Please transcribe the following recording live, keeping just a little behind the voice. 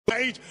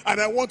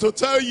And I want to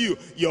tell you,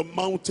 your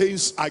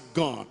mountains are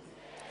gone.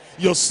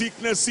 Your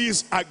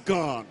sicknesses are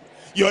gone.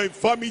 Your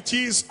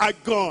infirmities are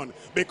gone.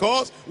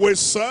 Because we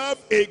serve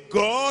a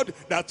God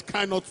that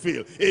cannot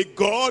fail. A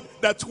God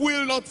that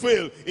will not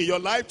fail. In your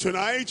life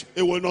tonight,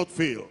 it will not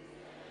fail.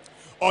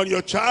 On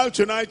your child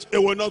tonight,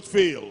 it will not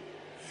fail.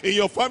 In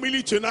your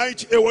family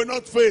tonight, it will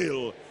not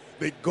fail.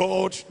 The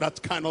God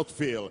that cannot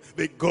fail.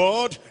 The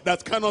God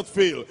that cannot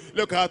fail.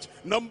 Look at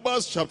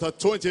Numbers chapter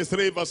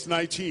 23 verse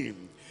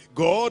 19.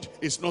 God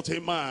is not a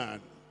man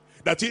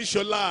that he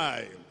should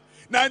lie,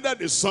 neither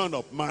the son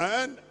of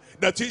man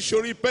that he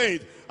should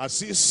repent. As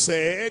he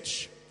said,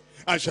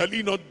 and shall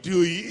he not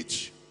do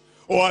it?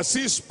 Or as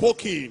he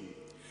spoken,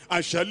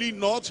 and shall he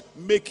not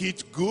make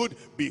it good?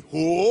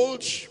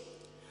 Behold,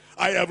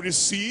 I have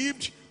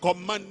received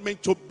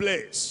commandment to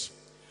bless,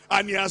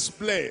 and he has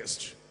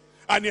blessed,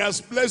 and he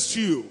has blessed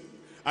you,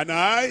 and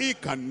I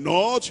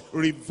cannot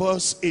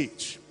reverse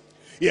it.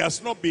 He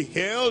has not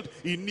beheld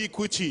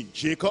iniquity in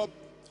Jacob,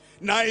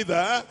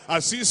 neither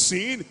has he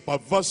seen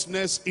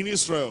perverseness in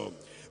Israel.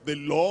 The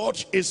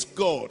Lord is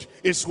God,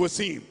 is with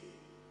him,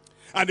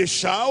 and the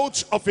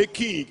shout of a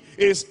king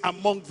is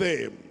among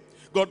them.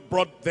 God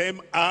brought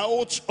them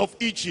out of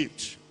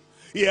Egypt.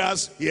 He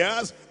has,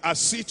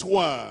 as it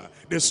were,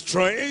 the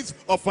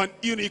strength of an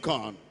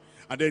unicorn.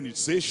 And then it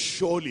says,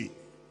 surely,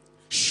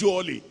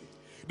 surely,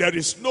 there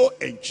is no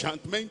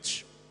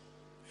enchantment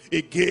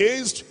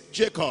against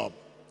Jacob,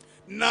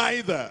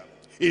 neither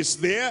is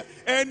there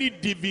any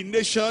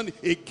divination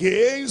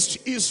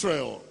against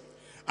Israel.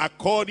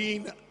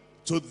 According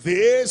to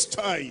this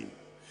time,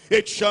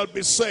 it shall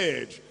be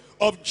said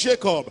of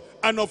Jacob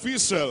and of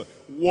Israel,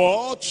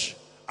 what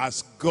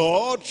has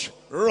God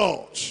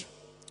wrought?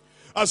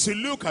 As you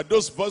look at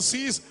those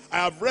verses I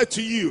have read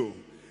to you,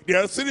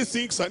 there are three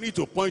things I need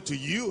to point to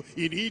you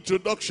in the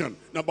introduction.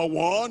 Number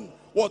one,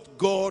 what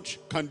God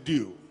can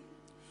do.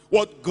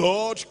 What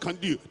God can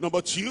do.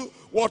 Number two,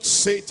 what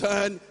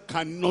Satan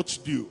cannot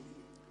do.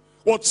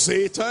 What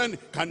Satan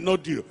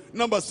cannot do.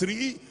 Number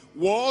three,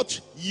 what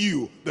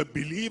you, the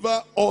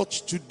believer, ought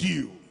to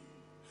do.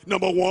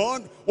 Number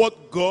one,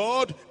 what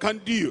God can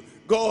do.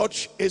 God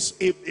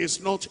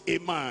is not a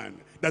man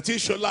that he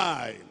should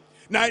lie,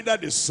 neither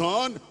the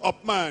son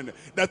of man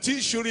that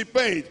he should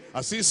repent.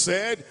 As he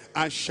said,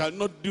 and shall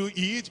not do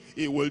it,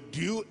 he will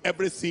do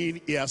everything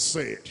he has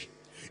said.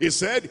 He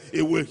said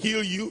he will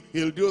heal you,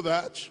 he'll do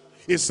that.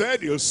 He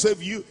said he'll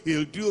save you,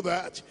 he'll do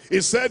that.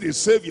 He said he'll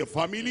save your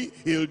family,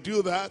 he'll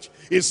do that.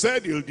 He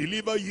said he'll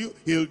deliver you,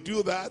 he'll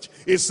do that.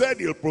 He said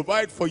he'll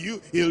provide for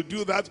you, he'll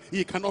do that.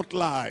 He cannot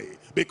lie,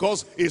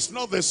 because he's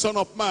not the son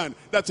of man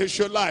that he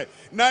should lie,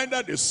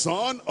 neither the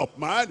son of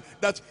man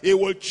that he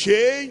will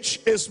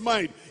change his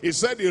mind. He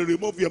said he'll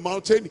remove your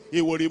mountain,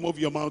 he will remove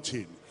your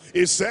mountain.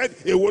 He said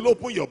he will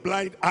open your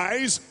blind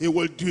eyes, he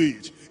will do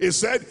it. He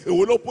said he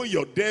will open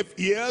your deaf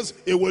ears,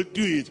 he will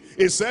do it.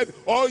 He said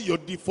all your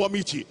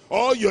deformity,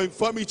 all your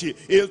infirmity,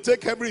 he'll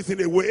take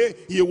everything away,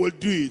 he will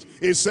do it.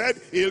 He said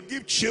he'll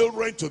give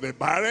children to the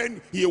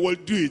barren, he will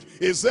do it.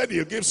 He said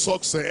he'll give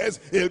success,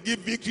 he'll give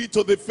victory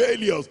to the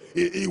failures,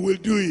 he will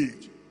do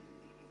it.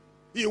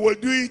 He will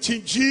do it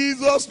in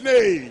Jesus'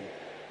 name.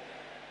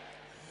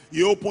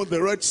 He opened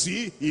the Red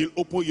Sea, he'll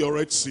open your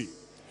Red Sea.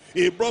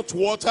 He brought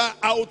water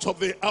out of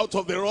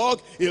the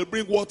rock, he'll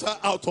bring water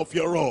out of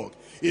your rock.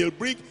 He'll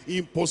bring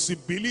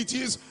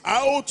impossibilities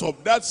out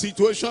of that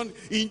situation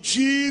in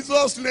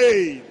Jesus'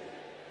 name.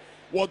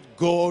 What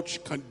God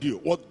can do.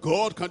 What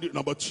God can do.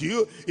 Number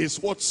two is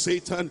what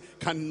Satan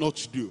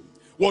cannot do.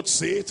 What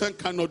Satan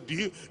cannot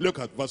do. Look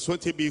at verse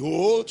 20.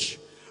 Behold,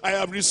 I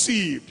have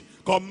received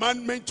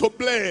commandment to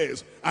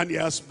bless, and he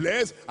has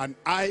blessed, and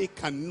I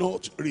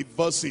cannot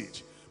reverse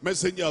it.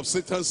 Messenger of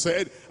Satan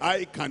said,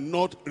 I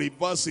cannot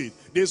reverse it.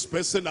 This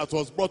person that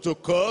was brought to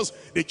curse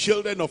the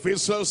children of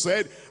Israel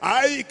said,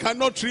 I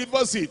cannot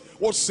reverse it.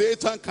 What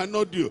Satan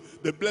cannot do,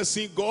 the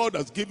blessing God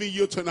has given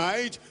you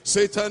tonight,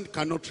 Satan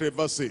cannot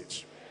reverse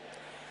it.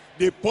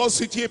 The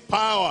positive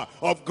power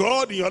of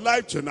God in your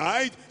life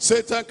tonight,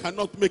 Satan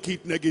cannot make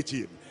it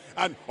negative.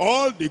 And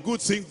all the good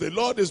things the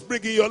Lord is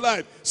bringing in your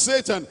life,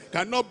 Satan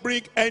cannot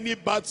bring any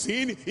bad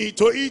thing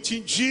into it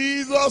in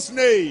Jesus'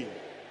 name.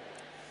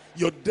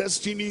 Your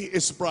destiny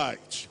is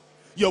bright.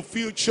 Your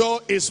future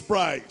is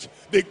bright.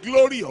 The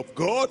glory of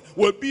God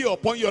will be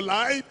upon your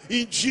life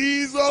in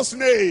Jesus'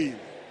 name.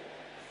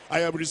 I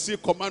have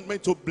received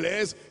commandment to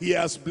bless. He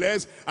has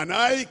blessed, and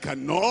I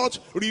cannot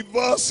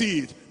reverse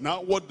it.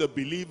 Now what the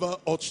believer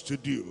ought to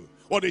do,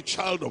 what a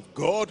child of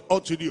God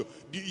ought to do,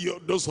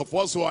 those of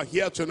us who are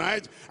here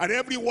tonight, and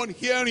everyone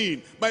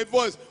hearing my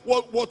voice,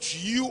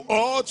 what you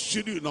ought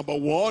to do. Number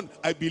one,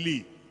 I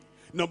believe.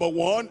 Number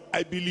one,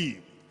 I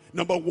believe.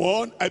 Number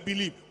one, I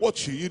believe. What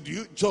should you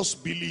do?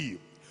 Just believe.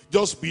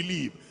 Just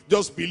believe.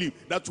 Just believe.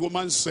 That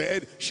woman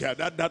said she had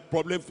had that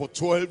problem for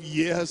 12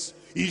 years.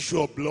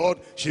 Issue of blood.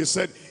 She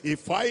said,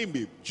 if I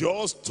may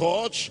just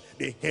touch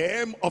the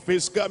hem of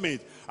his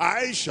garment,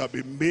 I shall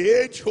be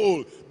made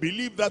whole.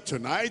 Believe that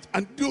tonight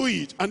and do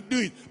it, and do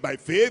it. By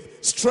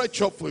faith, stretch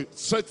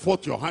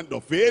forth your hand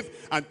of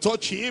faith and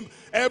touch him.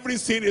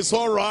 Everything is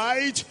all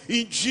right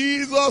in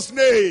Jesus'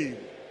 name.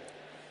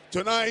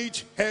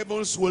 Tonight,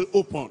 heavens will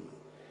open.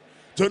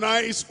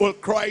 Tonight, we'll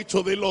cry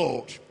to the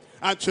Lord.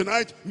 And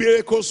tonight,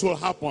 miracles will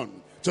happen.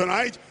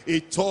 Tonight, a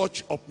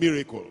touch of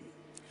miracle.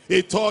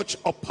 A touch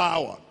of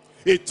power.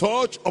 A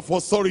touch of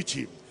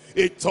authority.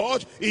 A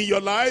touch in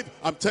your life.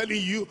 I'm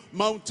telling you,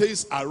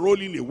 mountains are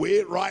rolling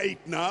away right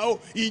now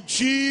in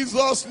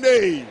Jesus'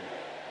 name.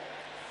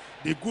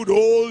 The good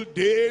old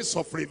days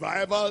of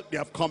revival, they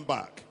have come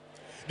back.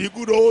 The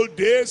good old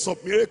days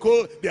of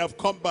miracle, they have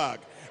come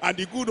back. And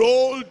the good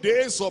old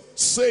days of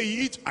say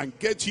it and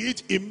get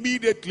it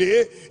immediately,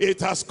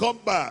 it has come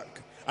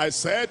back. I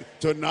said,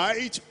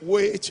 tonight,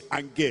 wait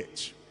and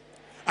get.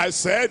 I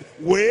said,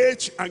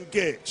 wait and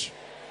get.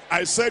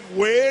 I said,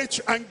 wait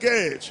and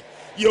get.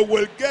 You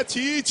will get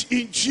it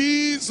in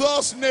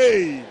Jesus'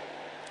 name.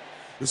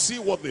 You see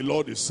what the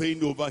Lord is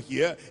saying over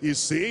here? He's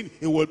saying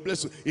he will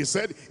bless you. He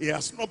said he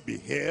has not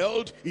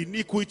beheld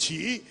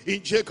iniquity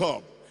in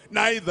Jacob,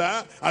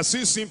 neither has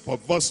he seen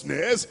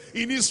perverseness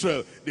in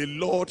Israel. The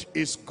Lord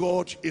is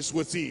God is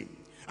with him,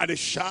 and the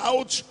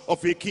shout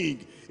of a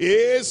king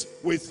is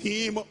with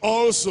him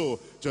also.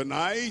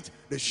 Tonight,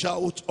 the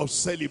shout of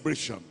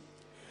celebration,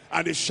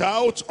 and the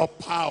shout of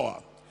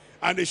power,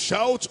 and the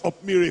shout of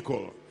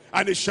miracle,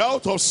 and the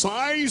shout of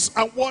signs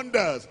and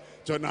wonders.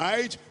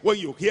 Tonight, when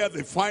you hear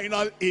the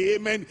final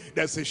amen,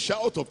 there's a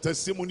shout of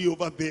testimony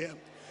over there.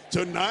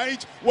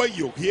 Tonight, when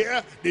you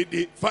hear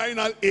the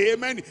final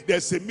amen,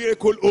 there's a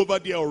miracle over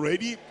there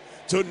already.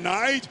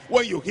 Tonight,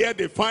 when you hear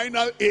the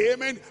final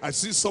amen, I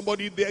see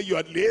somebody there, you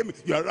are lame,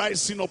 you are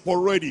rising up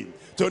already.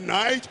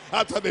 Tonight,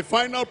 after the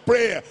final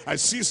prayer, I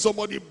see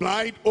somebody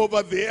blind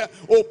over there.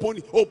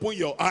 Open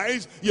your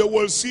eyes, you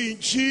will see in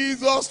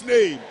Jesus'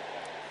 name.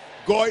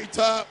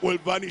 Goiter will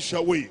vanish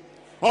away.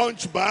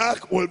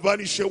 Hunchback will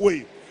vanish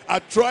away.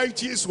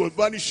 Arthritis will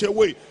vanish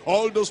away.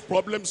 All those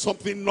problems,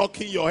 something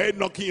knocking your head,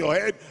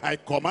 I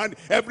command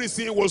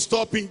everything will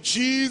stop in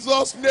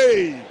Jesus'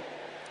 name.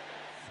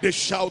 The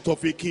shout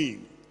of a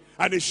king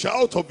and the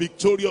shout of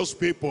victorious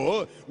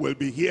people will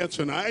be here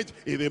tonight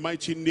in the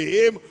mighty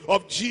name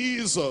of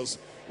Jesus.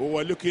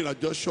 We're looking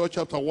at Joshua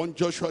chapter 1.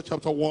 Joshua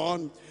chapter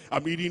 1.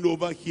 I'm reading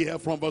over here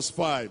from verse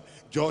 5.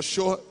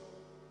 Joshua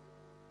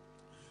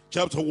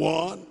chapter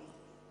 1.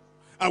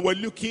 And we're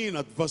looking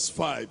at verse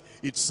 5.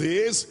 It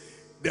says,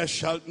 there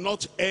shall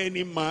not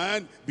any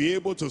man be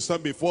able to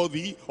stand before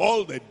thee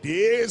all the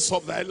days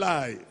of thy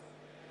life.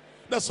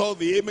 That's all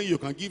the amen you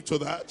can give to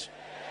that.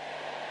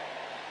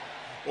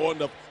 Oh,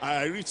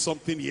 I read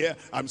something here.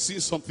 I'm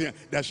seeing something.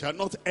 There shall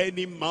not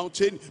any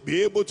mountain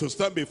be able to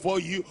stand before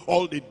you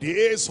all the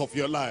days of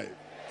your life.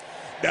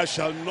 There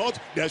shall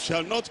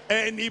not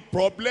any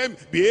problem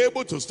be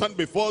able to stand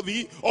before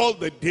thee all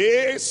the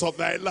days of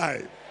thy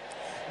life.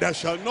 There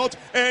shall not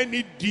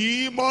any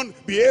demon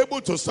be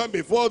able to stand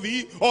before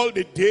thee all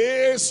the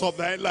days of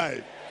thy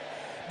life.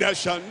 There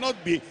shall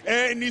not be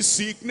any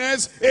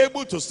sickness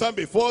able to stand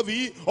before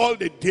thee all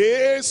the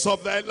days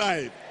of thy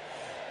life.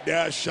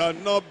 There shall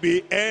not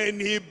be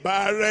any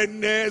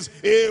barrenness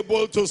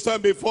able to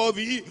stand before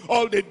thee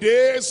all the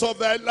days of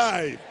thy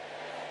life.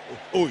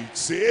 Oh, it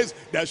says,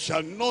 there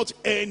shall not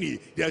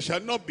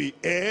be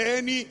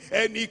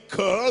any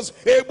curse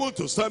able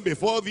to stand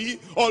before thee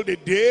all the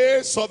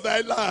days of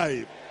thy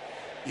life.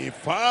 In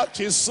fact,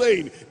 he's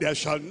saying, there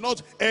shall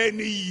not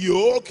any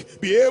yoke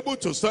be able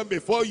to stand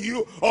before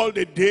you all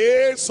the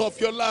days of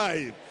your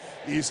life.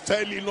 He's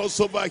telling us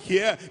over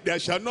here, there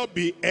shall not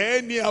be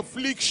any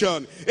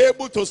affliction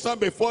able to stand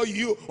before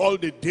you all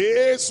the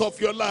days of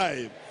your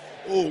life.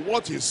 Oh,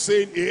 what he's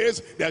saying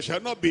is, there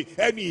shall not be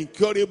any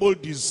incurable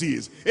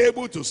disease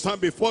able to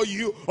stand before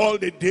you all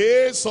the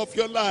days of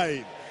your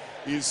life.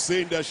 He's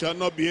saying there shall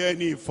not be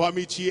any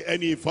infirmity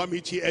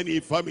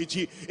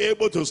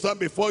able to stand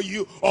before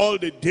you all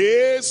the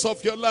days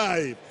of your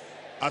life.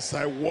 As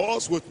I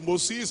was with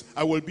Moses,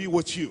 I will be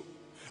with you.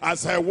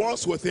 As I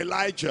was with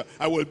Elijah,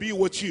 I will be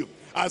with you.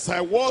 As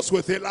I was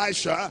with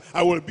Elisha,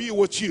 I will be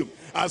with you.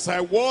 As I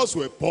was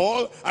with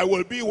Paul, I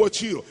will be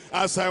with you.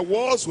 As I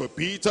was with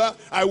Peter,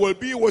 I will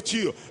be with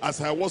you. As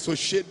I was with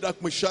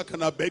Shadrach, Meshach,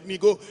 and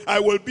Abednego, I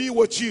will be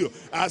with you.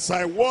 As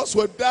I was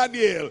with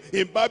Daniel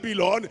in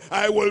Babylon,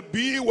 I will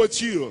be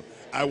with you.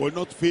 I will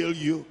not fail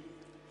you.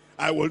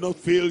 I will not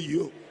fail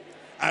you.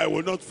 I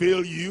will not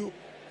fail you,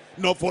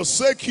 nor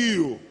forsake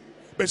you.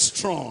 Be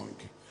strong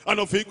and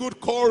of a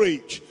good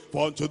courage.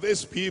 For unto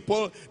this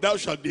people thou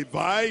shalt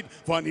divide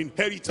for an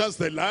inheritance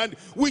the land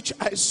which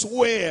I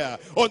swear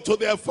unto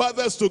their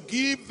fathers to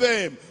give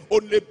them.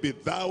 Only be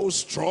thou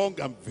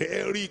strong and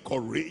very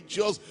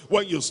courageous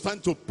when you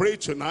stand to pray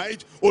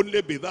tonight.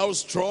 Only be thou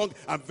strong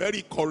and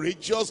very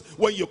courageous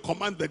when you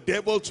command the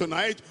devil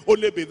tonight.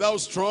 Only be thou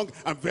strong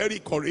and very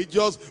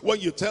courageous when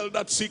you tell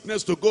that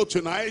sickness to go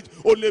tonight.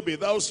 Only be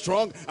thou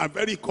strong and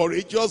very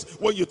courageous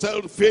when you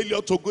tell failure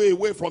to go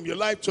away from your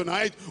life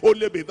tonight.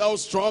 Only be thou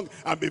strong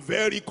and be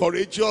very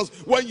courageous.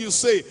 When you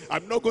say,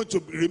 I'm not going to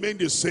remain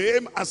the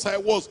same as I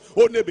was,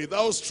 only be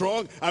thou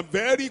strong and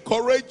very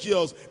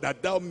courageous,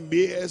 that thou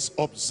mayest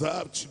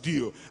observe to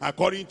do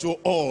according to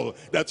all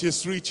that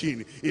is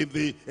written in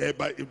the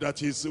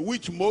that is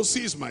which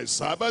Moses my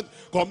servant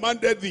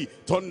commanded thee.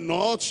 Turn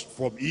not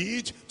from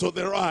it to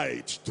the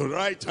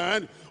right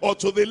hand or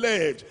to the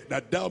left,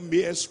 that thou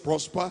mayest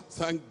prosper.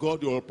 Thank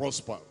God you will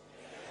prosper.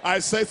 I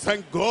say,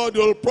 thank God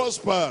you'll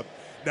prosper,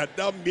 that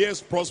thou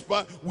mayest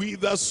prosper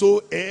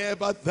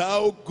whithersoever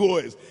thou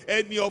goest.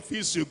 Any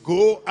office you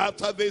go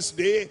after this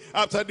day,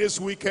 after this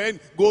weekend,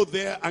 go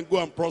there and go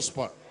and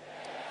prosper.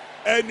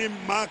 Any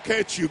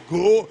market you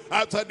go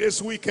after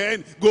this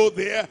weekend, go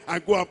there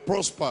and go and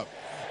prosper.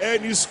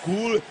 Any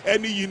school,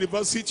 any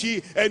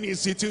university, any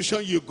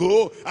institution you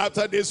go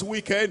after this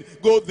weekend,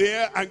 go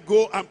there and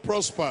go and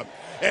prosper.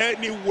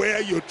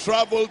 Anywhere you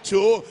travel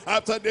to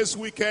after this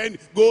weekend,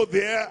 go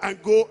there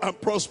and go and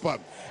prosper.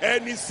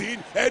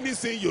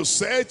 Anything you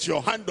set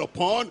your hand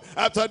upon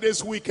after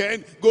this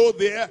weekend, go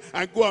there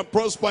and go and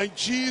prosper in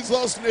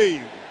Jesus'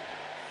 name.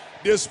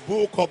 This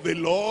book of the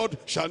Lord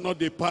shall not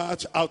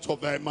depart out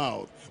of thy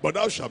mouth, but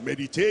thou shalt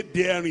meditate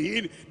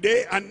therein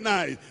day and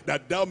night,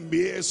 that thou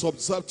mayest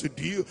observe to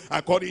do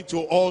according to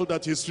all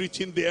that is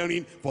written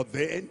therein. For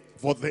then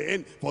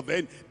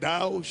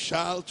thou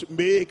shalt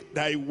make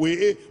thy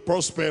way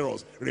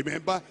prosperous.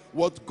 Remember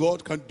what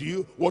God can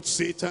do, what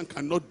Satan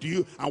cannot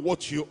do, and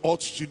what you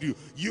ought to do.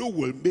 You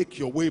will make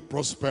your way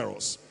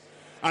prosperous,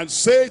 and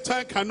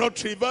Satan cannot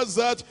traverse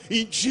that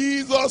in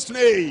Jesus'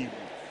 name.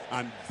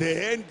 And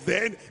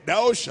then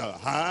thou shalt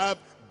have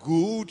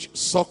good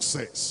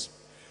success.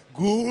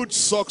 Good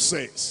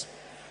success.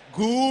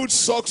 Good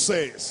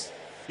success.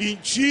 In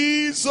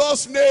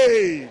Jesus'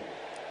 name.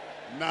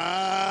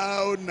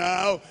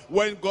 Now,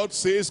 when God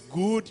says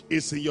good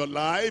is in your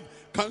life,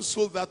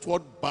 cancel that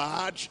word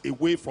bad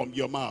away from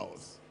your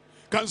mouth.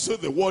 Cancel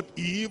the word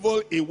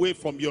evil away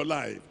from your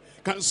life.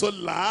 Cancel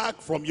lack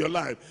from your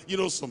life. You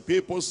know, some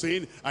people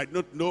saying, I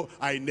don't know,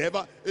 I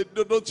never.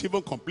 Don't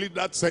even complete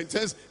that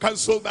sentence.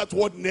 Cancel that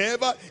word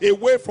never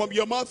away from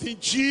your mouth in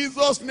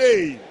Jesus'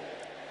 name.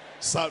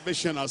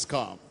 Salvation has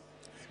come.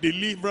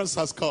 Deliverance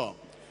has come.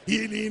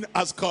 Healing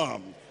has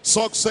come.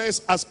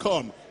 Success has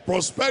come.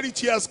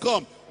 Prosperity has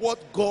come.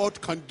 What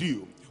God can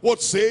do,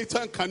 what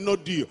Satan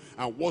cannot do,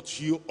 and what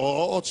you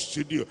ought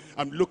to do.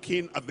 I'm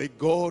looking at the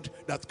God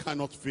that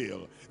cannot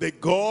fail. The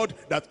God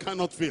that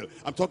cannot fail.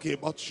 I'm talking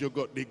about your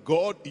God. The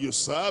God you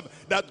serve,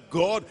 that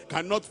God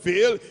cannot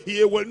fail.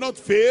 He will not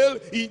fail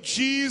in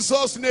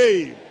Jesus'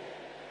 name.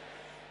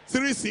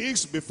 3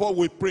 things before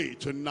we pray.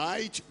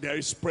 Tonight, there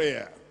is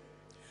prayer.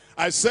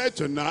 I said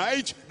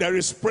tonight, there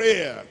is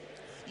prayer.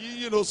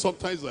 You know,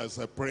 sometimes there's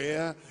a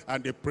prayer,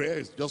 and the prayer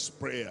is just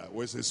prayer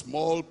with a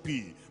small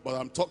p. But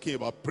I'm talking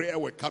about prayer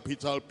with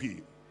capital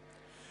P.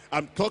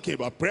 I'm talking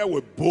about prayer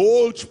with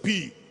bold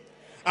P.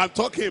 I'm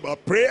talking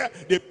about prayer,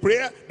 the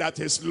prayer that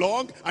is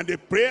long, and the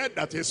prayer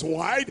that is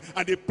wide,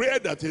 and the prayer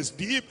that is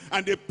deep,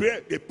 and the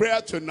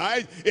prayer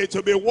tonight, it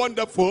will be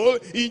wonderful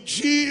in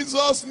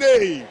Jesus'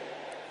 name.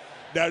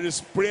 There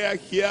is prayer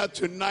here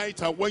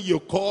tonight, and when you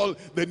call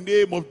the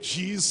name of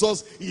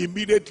Jesus,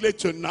 immediately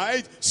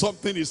tonight,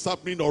 something is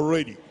happening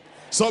already.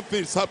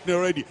 Something is happening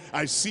already.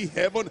 I see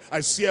heaven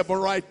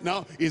right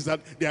now. Is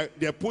that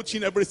they're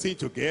putting everything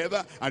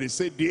together, and they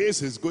say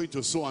this is going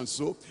to so and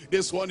so,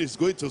 this one is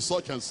going to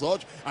such and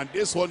such, and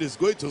this one is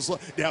going to so.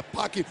 They are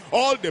packing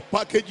all the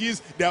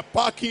packages. They are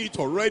packing it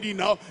already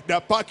now. They are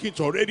packing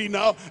it already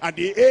now, and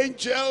the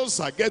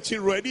angels are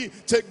getting ready.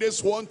 Take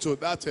this one to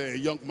that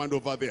young man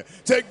over there.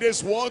 Take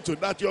this one to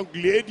that young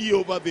lady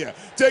over there.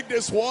 Take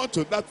this one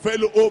to that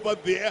fellow over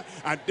there.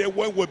 And then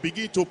when we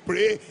begin to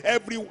pray,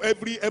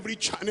 every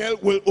channel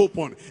will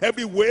open.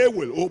 Every way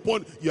will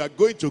open. You are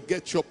going to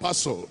get your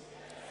parcel.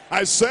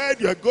 I said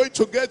you are going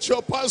to get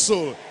your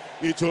parcel.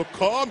 It will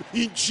come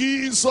in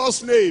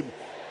Jesus' name.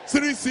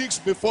 3 things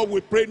before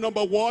we pray.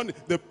 Number 1,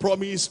 the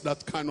promise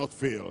that cannot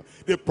fail.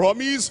 The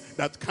promise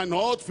that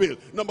cannot fail.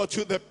 Number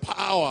 2, the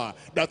power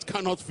that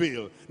cannot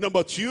fail.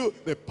 Number 2,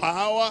 the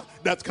power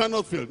that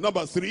cannot fail.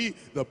 Number 3,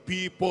 the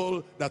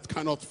people that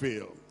cannot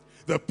fail.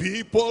 The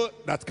people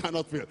that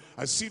cannot fail.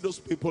 I see those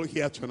people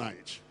here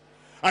tonight.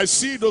 I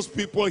see those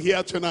people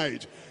here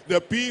tonight.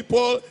 The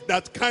people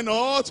that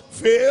cannot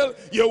fail,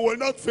 you will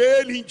not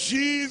fail in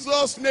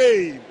Jesus'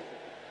 name.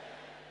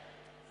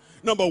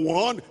 Number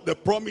 1, the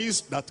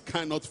promise that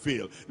cannot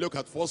fail. Look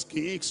at 1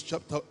 Kings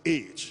chapter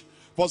 8.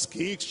 1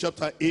 Kings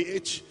chapter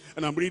 8,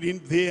 and I'm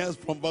reading there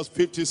from verse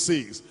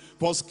 56.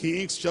 1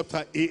 Kings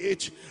chapter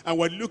 8, and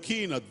we're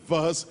looking at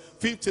verse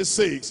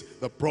 56.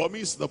 The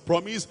promise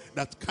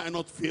that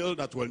cannot fail,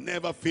 that will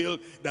never fail,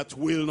 that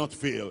will not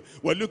fail.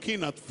 We're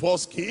looking at 1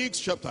 Kings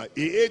chapter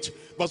 8,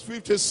 verse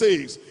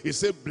 56. It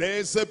said,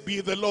 blessed be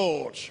the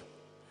Lord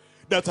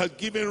that hath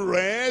given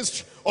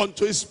rest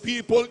unto his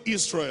people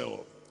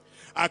Israel.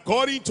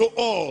 According to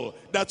all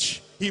that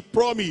he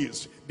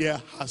promised,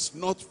 there has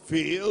not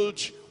failed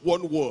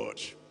one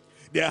word.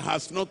 There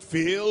has not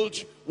failed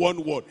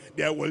one word.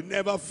 There will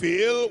never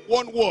fail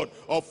one word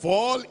of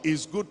all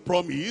his good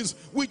promise,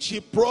 which he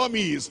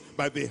promised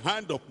by the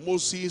hand of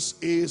Moses,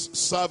 his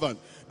servant.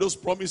 Those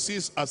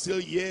promises are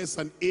still yes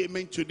and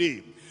amen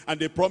today. And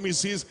the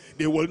promises,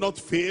 they will not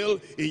fail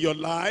in your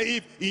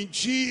life in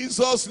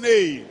Jesus'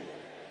 name.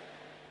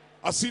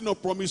 I see no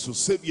promise to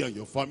save you and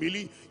your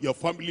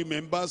family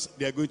members,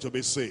 they are going to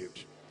be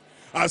saved.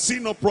 I see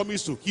no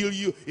promise to heal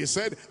you. He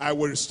said, I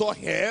will restore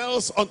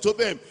health unto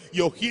them.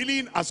 Your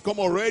healing has come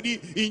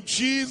already in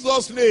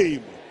Jesus'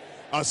 name.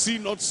 I see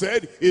not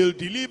said, he'll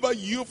deliver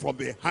you from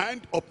the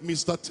hand of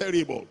Mr.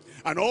 Terrible.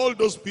 And all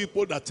those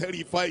people that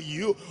terrify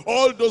you,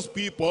 all those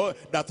people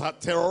that are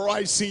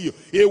terrorizing you,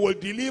 he will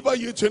deliver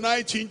you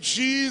tonight in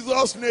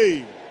Jesus'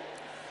 name.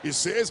 He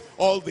says,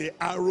 all the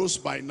arrows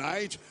by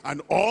night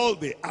and all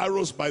the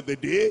arrows by the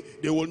day,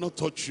 they will not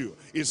touch you.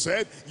 He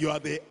said, you are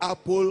the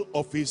apple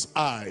of his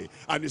eye.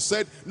 And he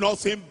said,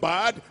 nothing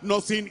bad,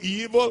 nothing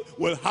evil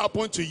will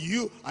happen to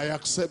you. I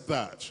accept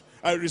that.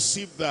 I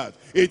receive that.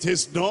 It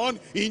is done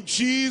in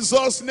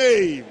Jesus'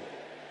 name.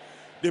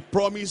 The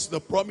promise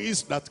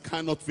that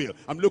cannot fail.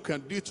 I'm looking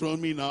at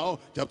Deuteronomy now,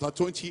 chapter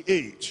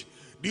 28.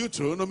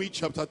 Deuteronomy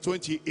chapter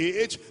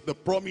 28, the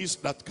promise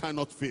that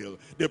cannot fail.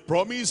 The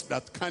promise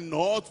that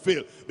cannot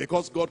fail.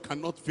 Because God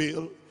cannot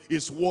fail,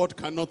 his word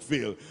cannot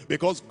fail.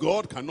 Because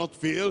God cannot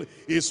fail,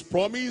 his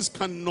promise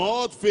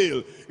cannot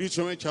fail.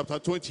 Deuteronomy chapter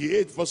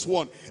 28, verse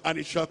 1. And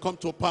it shall come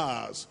to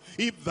pass,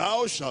 if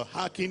thou shalt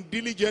hearken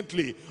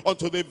diligently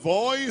unto the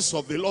voice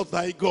of the Lord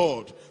thy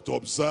God, to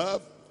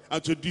observe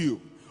and to do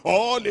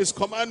all his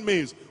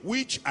commandments,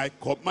 which I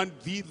command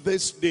thee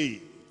this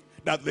day,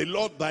 that the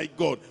Lord thy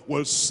God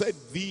will set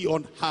thee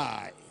on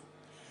high,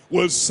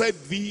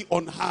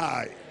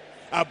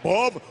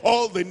 above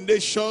all the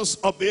nations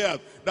of the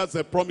earth. That's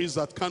a promise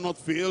that cannot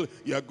fail.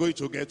 You are going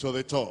to get to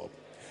the top.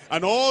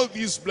 And all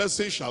these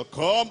blessings shall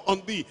come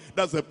on thee.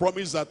 That's a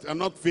promise that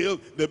cannot fail.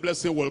 The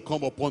blessing will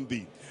come upon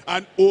thee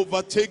and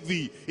overtake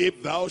thee,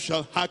 if thou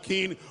shalt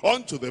hearken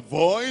unto the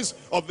voice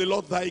of the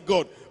Lord thy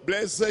God.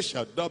 Blessed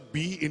shall thou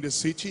be in the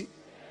city,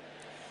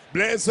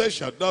 blessed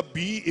shall thou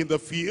be in the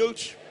field,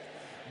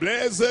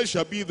 blessed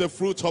shall be the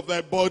fruit of thy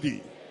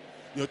body.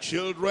 Your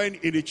children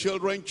in the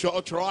children's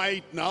church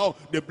right now,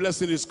 the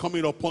blessing is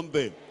coming upon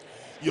them.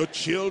 Your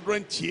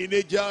children,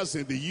 teenagers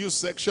in the youth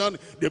section,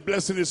 the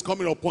blessing is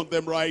coming upon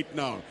them right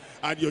now.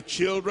 And your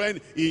children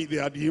in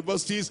the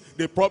universities,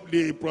 the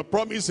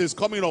promise is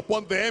coming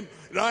upon them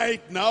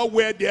right now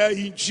where they are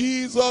in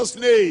Jesus'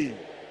 name.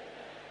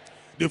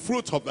 The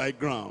fruit of thy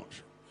ground,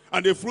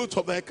 and the fruit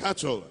of thy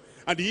cattle,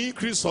 and the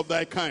increase of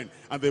thy kind,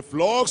 and the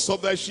flocks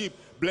of thy sheep,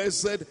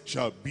 blessed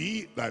shall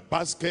be thy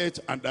basket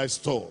and thy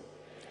store.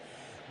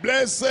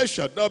 Blessed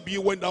shall thou be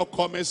when thou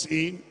comest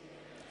in.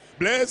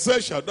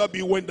 Blessed shall thou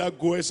be when thou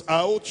goest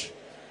out.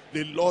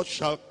 The Lord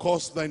shall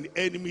cause thine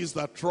enemies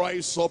that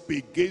rise up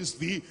against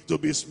thee to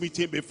be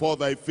smitten before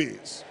thy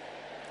face.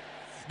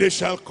 They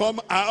shall come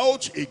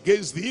out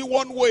against thee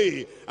one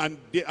way, and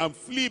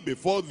flee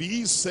before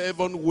thee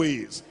 7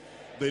 ways.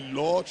 The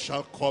Lord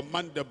shall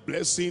command the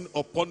blessing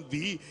upon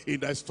thee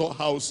in thy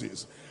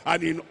storehouses,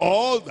 and in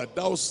all that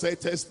thou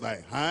settest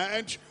thy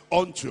hand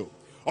unto.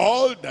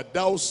 All that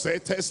thou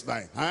settest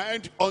thy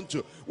hand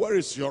unto. Where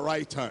is your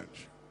right hand?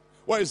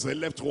 Where is the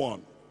left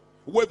one?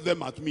 Wave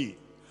them at me.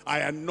 I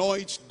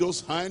anoint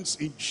those hands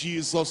in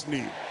Jesus'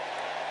 name.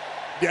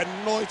 The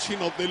anointing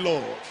of the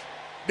Lord.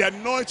 The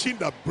anointing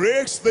that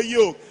breaks the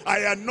yoke. I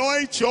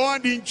anoint your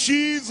hand in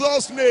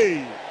Jesus'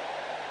 name.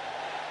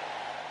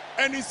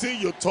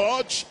 Anything you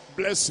touch,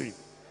 blessing.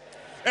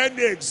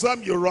 Any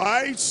exam you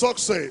write,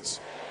 success.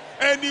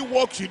 Any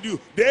work you do,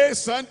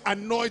 there's an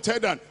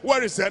anointed hand.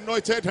 Where is the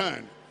anointed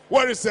hand?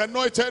 Where is the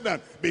anointed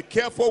hand? Be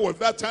careful with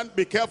that hand.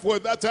 Be careful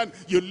with that hand.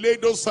 You lay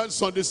those hands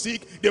on the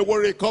sick, they will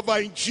recover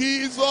in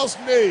Jesus'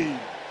 name.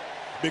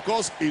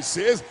 Because it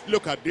says,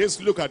 look at this,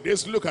 look at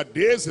this, look at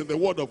this in the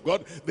word of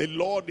God. The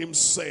Lord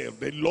himself,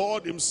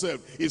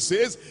 he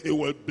says, he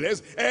will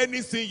bless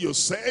anything you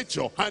set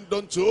your hand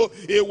unto.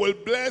 He will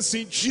bless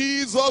in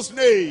Jesus'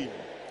 name.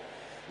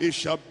 He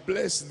shall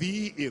bless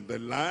thee in the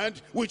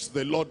land which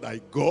the Lord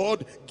thy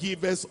God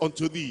giveth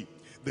unto thee.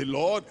 The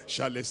Lord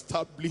shall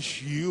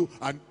establish you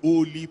an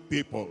holy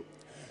people.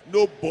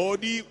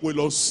 Nobody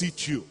will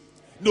unseat you.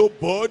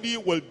 Nobody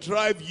will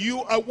drive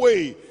you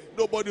away.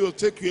 Nobody will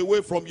take you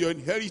away from your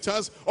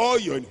inheritance. All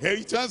your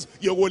inheritance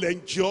you will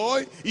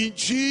enjoy in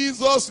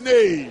Jesus'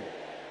 name.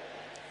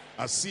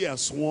 As he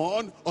has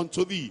sworn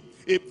unto thee,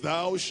 if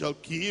thou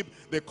shalt keep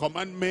the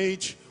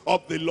commandment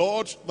of the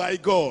Lord thy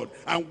God,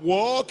 and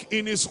walk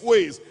in his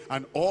ways,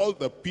 and all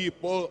the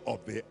people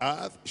of the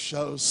earth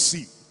shall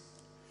see.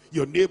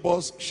 Your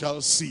neighbors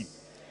shall see.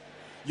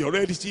 Your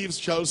relatives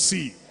shall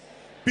see.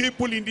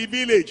 People in the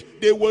village,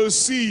 they will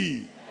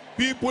see.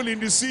 People in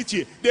the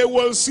city, they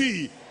will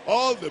see.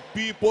 All the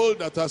people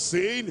that are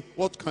saying,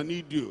 what can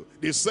he do?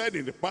 They said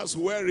in the past,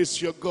 where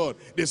is your God?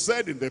 They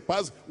said in the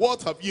past,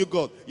 what have you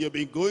got? You've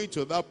been going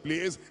to that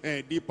place,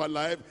 and deeper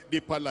life,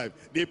 deeper life,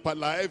 deeper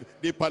life,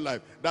 deeper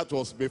life. That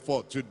was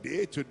before.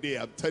 Today,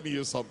 I'm telling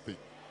you something.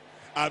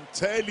 I'm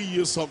telling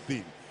you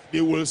something.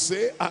 They will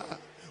say,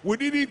 we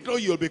didn't know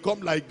you'll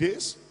become like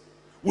this.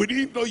 We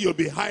didn't know you'll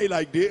be high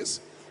like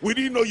this. We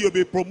didn't know you'll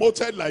be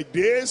promoted like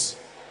this.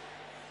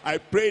 I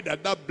pray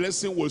that that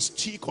blessing will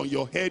stick on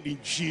your head in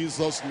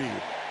Jesus'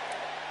 name.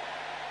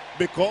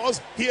 Because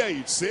here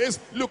it says,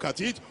 look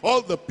at it,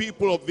 all the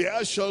people of the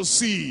earth shall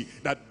see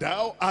that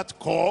thou art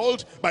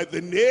called by the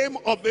name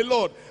of the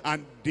Lord,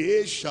 and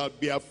they shall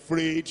be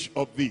afraid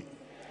of thee.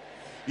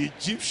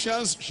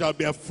 Egyptians shall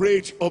be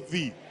afraid of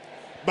thee.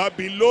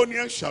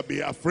 Babylonians shall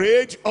be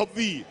afraid of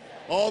thee.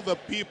 All the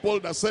people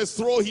that says,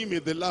 throw him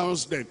in the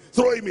lion's den,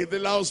 throw him in the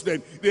lion's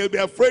den, they'll be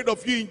afraid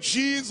of you in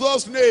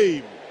Jesus'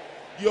 name.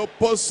 Your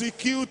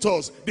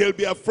persecutors, they'll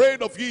be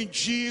afraid of you in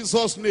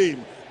Jesus'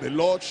 name. The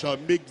Lord shall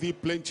make thee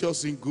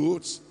plenteous in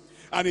goods,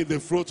 and in the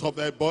fruit of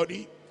thy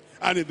body,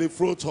 and in the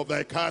fruit of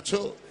thy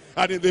cattle,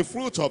 and in the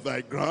fruit of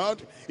thy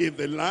ground, in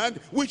the land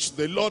which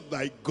the Lord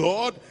thy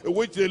God,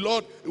 which the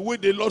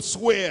Lord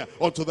swear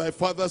unto thy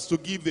fathers to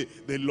give thee.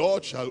 The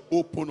Lord shall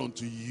open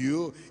unto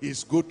you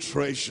his good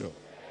treasure,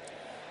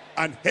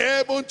 and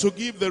heaven to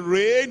give the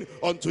rain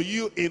unto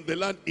you in the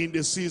land in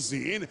the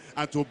season,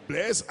 and to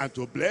bless, and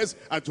to bless,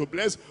 and to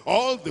bless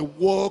all the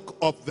work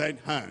of thine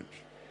hand.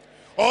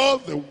 All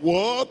the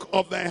work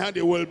of thy hand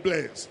he will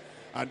bless.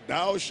 And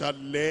thou shalt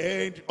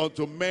lend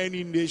unto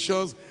many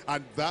nations,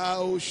 and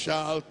thou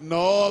shalt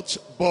not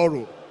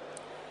borrow.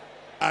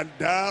 And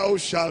thou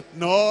shalt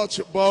not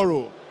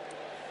borrow.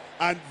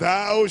 And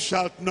thou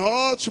shalt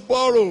not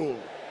borrow.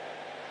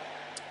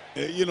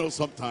 You know,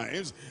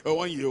 sometimes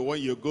when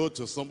you go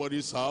to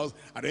somebody's house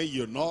and then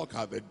you knock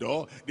at the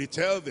door, they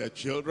tell their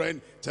children,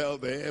 tell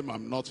them,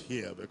 I'm not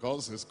here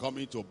because he's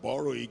coming to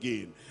borrow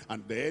again.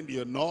 And then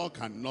you knock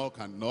and knock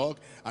and knock,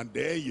 and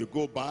then you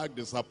go back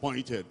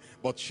disappointed.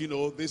 But you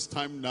know, this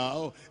time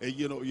now,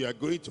 you know, you are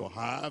going to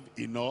have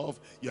enough,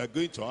 you are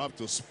going to have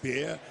to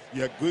spare,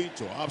 you are going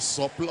to have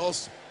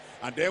surplus.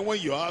 And then when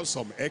you have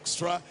some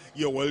extra,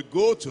 you will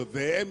go to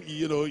them,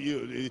 you know,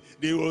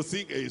 they will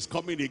think it's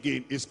coming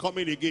again, it's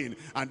coming again.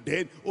 And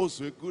then, oh,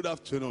 so good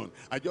afternoon.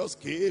 I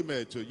just came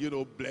to, you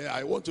know,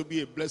 I want to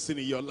be a blessing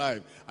in your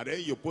life. And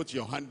then you put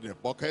your hand in the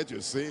pocket, you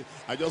say,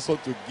 I just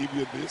want to give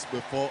you this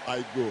before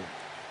I go.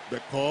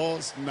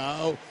 Because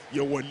now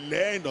you will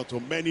lend unto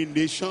many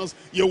nations,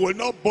 you will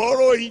not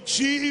borrow in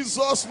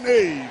Jesus'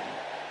 name.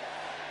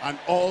 And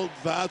all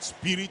that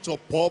spirit of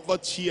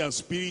poverty and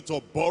spirit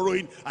of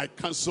borrowing, I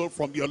cancel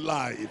from your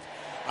life.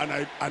 And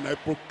I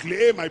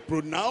proclaim, I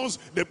pronounce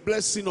the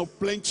blessing of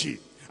plenty,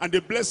 and the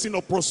blessing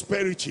of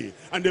prosperity,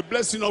 and the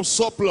blessing of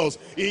surplus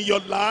in your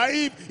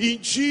life,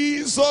 in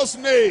Jesus'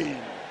 name.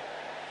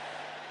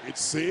 It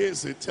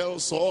says, it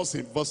tells us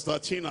in verse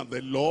 13, and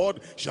the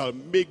Lord shall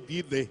make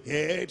thee the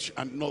head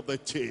and not the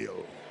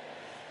tail.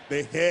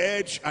 The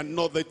head and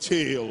not the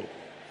tail.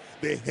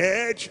 The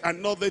head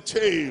and not the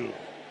tail.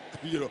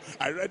 You know,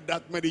 I read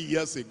that many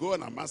years ago,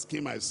 and I'm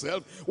asking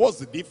myself, what's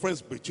the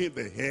difference between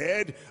the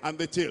head and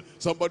the tail?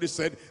 Somebody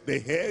said the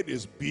head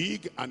is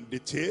big and the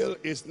tail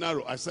is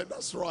narrow. I said,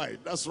 that's right,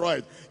 that's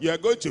right. You are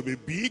going to be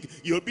big,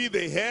 you'll be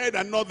the head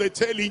and not the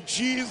tail in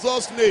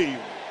Jesus' name.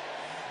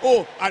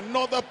 Oh,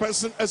 another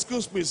person,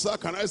 excuse me, sir,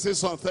 can I say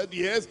something?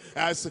 Yes.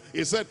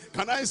 He said,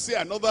 can I say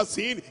another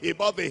thing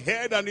about the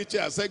head and the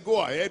tail? I said,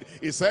 go ahead.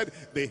 He said,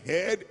 the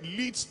head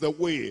leads the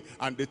way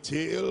and the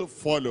tail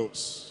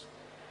follows.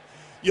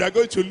 You are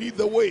going to lead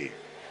the way.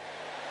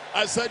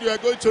 I said you are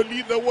going to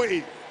lead the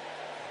way.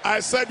 I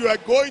said you are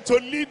going to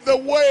lead the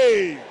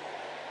way.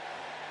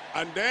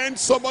 And then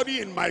somebody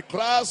in my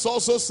class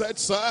also said,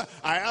 sir,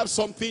 I have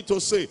something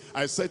to say.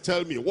 I said,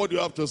 tell me, what do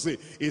you have to say?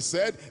 He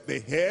said, the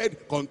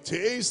head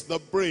contains the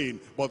brain,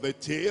 but the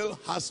tail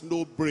has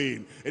no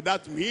brain. And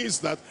that means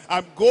that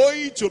I'm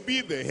going to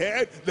be the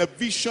head. The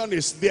vision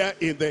is there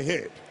in the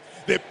head.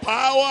 The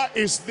power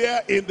is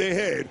there in the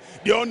head.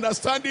 The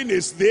understanding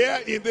is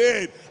there in the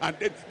head. And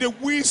the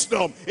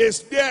wisdom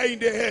is there in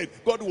the head.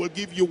 God will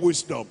give you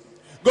wisdom.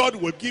 God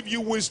will give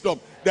you wisdom.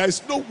 There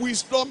is no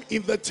wisdom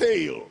in the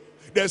tail.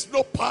 There's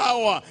no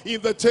power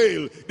in the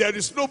tail. There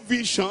is no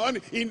vision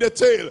in the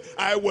tail.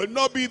 I will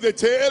not be the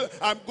tail.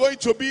 I'm going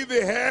to be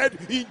the head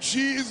in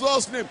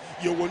Jesus' name.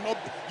 You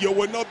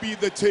will not be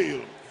the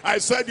tail. I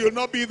said you'll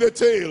not be the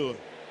tail.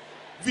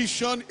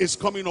 Vision is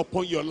coming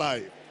upon your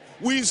life.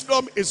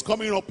 Wisdom is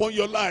coming upon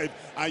your life,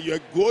 and you're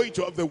going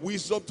to have the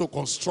wisdom to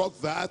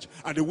construct that,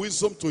 and the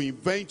wisdom to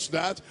invent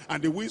that,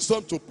 and the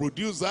wisdom to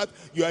produce that.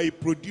 You are a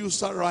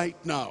producer right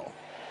now,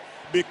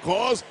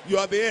 because you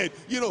are the head.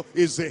 You know,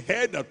 it's the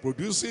head that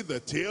produces the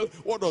tail.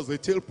 What does the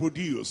tail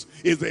produce?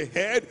 It's the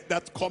head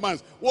that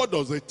commands. What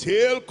does the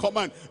tail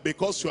command?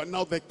 Because you are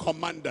now the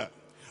commander.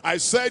 I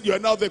said you are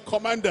now the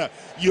commander.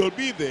 You'll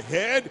be the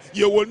head.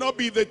 You will not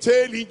be the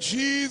tail in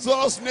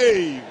Jesus'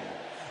 name.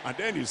 And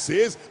then he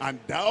says, and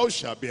thou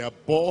shalt be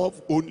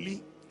above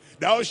only.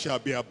 thou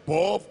shalt be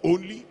above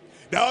only.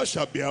 Thou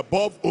shalt be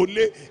above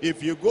only.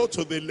 If you go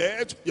to the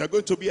left, you are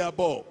going to be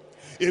above.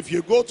 If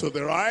you go to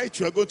the right,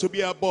 you are going to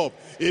be above.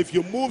 If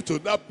you move to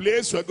that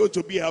place, you are going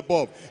to be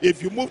above.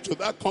 If you move to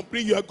that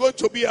company, you are going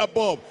to be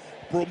above.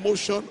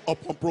 Promotion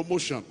upon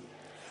promotion.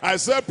 I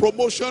said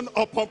promotion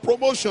upon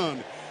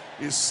promotion.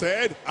 He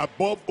said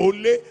above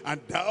only,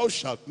 and thou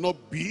shalt not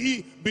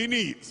be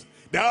beneath.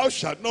 Thou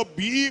shalt not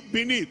be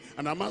beneath.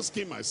 And I'm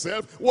asking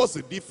myself, what's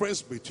the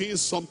difference between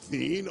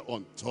something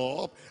on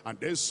top and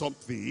then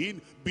something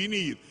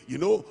beneath? You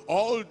know,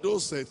 all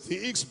those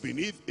things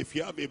beneath, if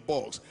you have a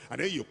box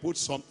and then you put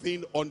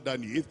something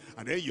underneath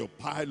and then you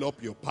pile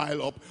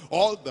up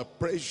all the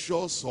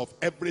pressures of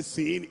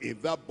everything in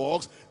that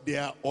box, they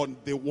are on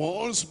the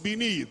ones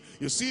beneath.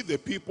 You see, the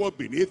people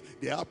beneath,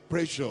 they have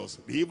pressures,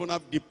 they even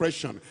have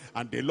depression,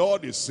 and the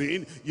Lord is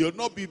saying, you'll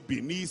not be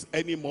beneath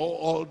anymore.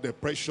 All the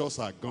pressures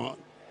are gone,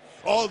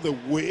 all the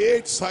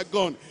weights are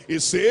gone. It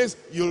says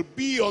you'll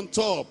be on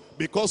top,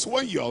 because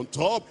when you're on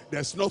top,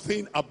 there's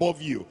nothing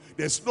above you.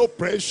 There's no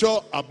pressure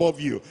above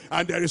you,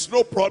 and there is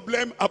no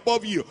problem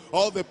above you.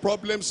 All the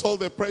problems, all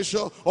the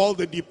pressure, all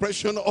the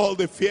depression, all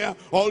the fear,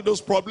 all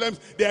those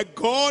problems, they're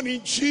gone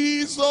in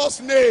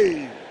Jesus'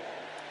 name.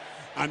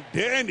 And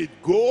then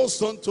it goes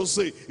on to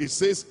say, it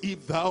says,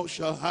 if thou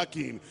shalt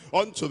hearken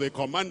unto the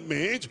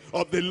commandment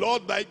of the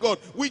Lord thy God,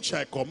 which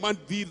I command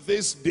thee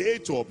this day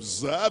to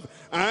observe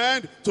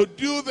and to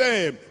do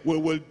them, we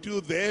will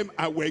do them,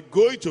 and we're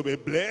going to be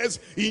blessed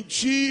in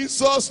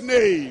Jesus'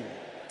 name.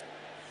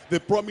 The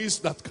promise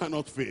that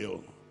cannot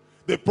fail.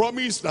 The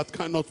promise that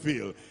cannot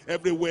fail.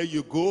 Everywhere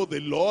you go, the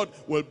Lord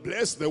will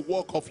bless the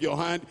work of your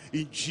hand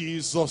in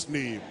Jesus'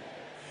 name.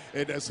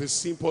 And there's a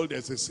simple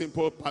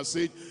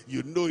passage.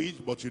 You know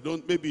it, but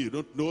maybe you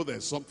don't know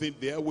there's something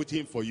there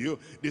waiting for you.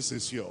 This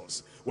is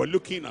yours. We're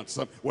looking at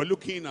Psalm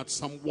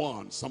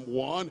 1. Psalm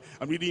 1,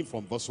 I'm reading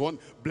from verse 1.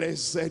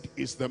 Blessed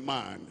is the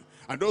man.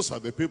 And those are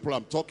the people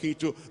I'm talking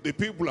to. The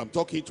people I'm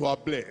talking to are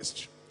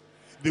blessed.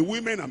 The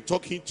women I'm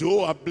talking to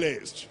are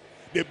blessed.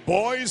 The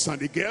boys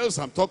and the girls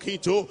I'm talking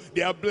to,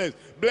 they are blessed.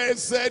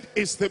 Blessed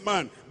is the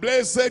man.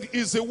 Blessed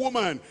is the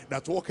woman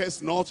that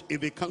walketh not in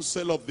the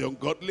counsel of the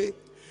ungodly,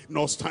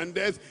 nor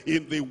standeth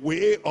in the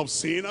way of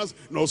sinners,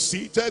 nor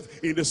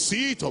seateth in the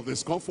seat of the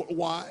scornful.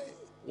 Why?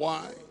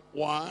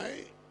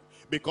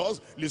 Because,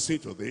 listen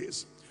to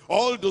this.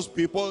 All those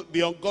people,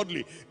 the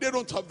ungodly, they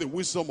don't have the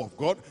wisdom of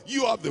God.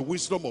 You have the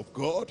wisdom of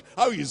God.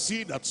 How is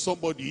it that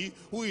somebody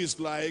who is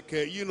like,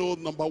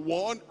 number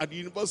one at the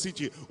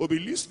university will be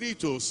listening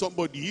to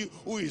somebody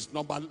who is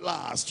number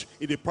last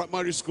in the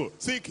primary school?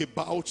 Think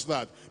about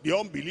that. The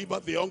unbeliever,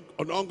 the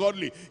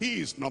ungodly,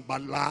 he is number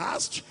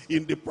last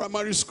in the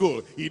primary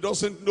school. He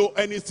doesn't know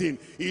anything.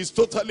 He is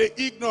totally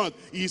ignorant.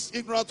 He is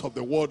ignorant of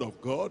the word of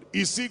God.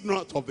 He is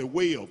ignorant of the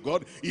way of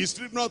God. He is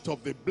ignorant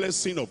of the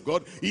blessing of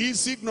God. He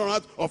is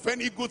ignorant of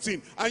any good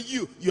thing. And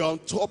you're on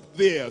top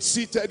there,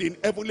 seated in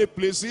heavenly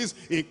places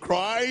in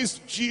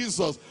Christ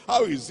Jesus.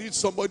 How is it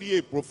somebody,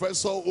 a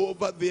professor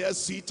over there,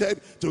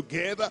 seated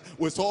together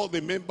with all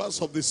the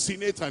members of the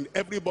Senate and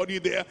everybody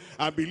there,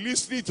 and be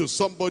listening to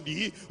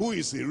somebody who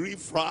is a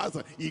riffraff,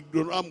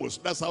 ignoramus,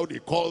 that's how they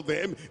call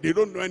them. They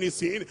don't know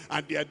anything,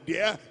 and they are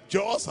there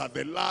just at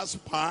the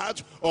last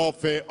part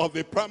of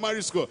the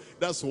primary school.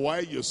 That's why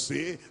you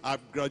say,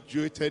 I've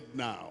graduated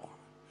now.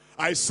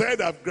 I said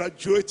I've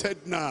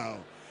graduated now.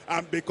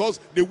 And because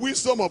the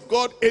wisdom of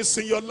God is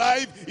in your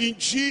life, in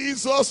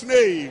Jesus'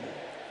 name.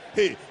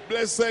 Hey,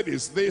 blessed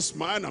is this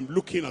man, I'm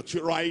looking at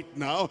you right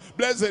now.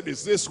 Blessed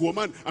is this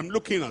woman, I'm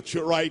looking at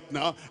you right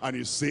now. And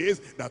it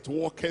says, that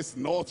walketh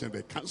not in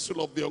the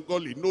counsel of the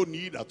ungodly, no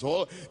need at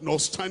all, nor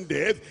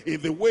standeth in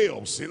the way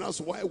of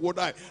sinners. Why would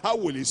I? How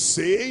will his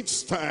saints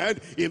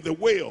stand in the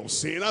way of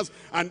sinners?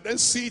 And then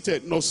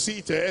seated in the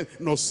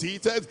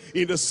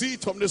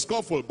seat of the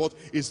scornful. But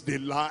his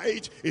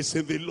delight is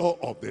in the law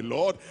of the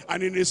Lord,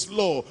 and in his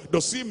law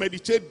does he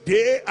meditate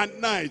day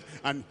and night.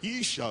 And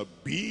he shall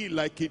be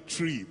like a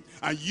tree,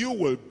 and you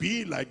will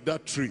be like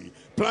that tree,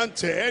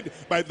 planted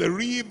by the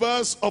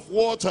rivers of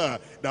water,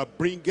 that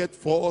bringeth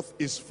forth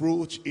his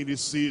fruit in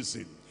his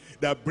season.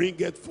 That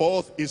bringeth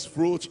forth his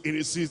fruit in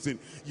his season.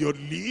 Your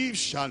leaves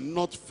shall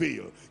not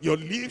fail. Your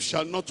leaves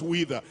shall not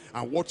wither.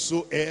 And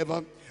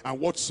whatsoever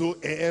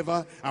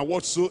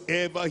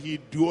he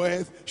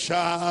doeth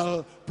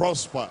shall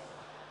prosper.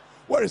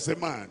 Where is the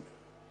man?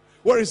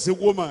 Where is the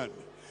woman?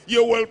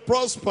 You will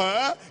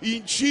prosper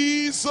in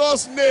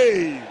Jesus'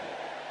 name.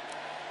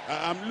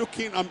 I'm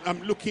looking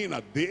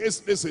at this.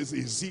 This is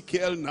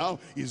Ezekiel now,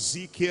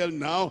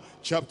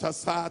 chapter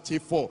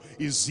 34.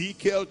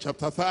 Ezekiel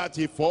chapter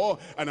 34,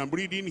 and I'm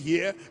reading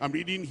here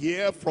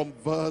from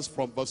verse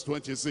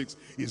 26.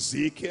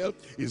 Ezekiel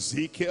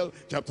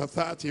chapter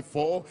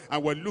 34,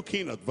 and we're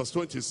looking at verse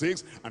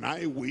 26. And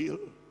I will,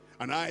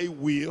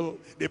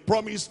 the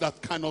promise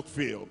that cannot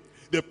fail.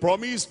 The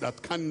promise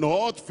that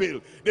cannot fail.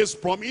 This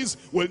promise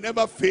will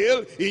never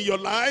fail in your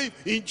life,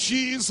 in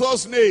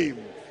Jesus' name.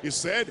 He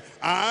said,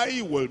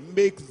 I will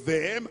make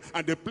them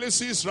and the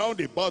places round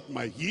about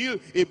my hill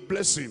a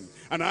blessing,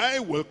 and I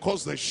will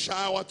cause the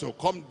shower to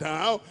come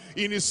down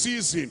in a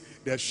season.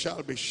 There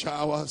shall be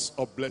showers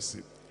of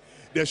blessing.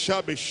 There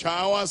shall be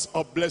showers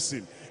of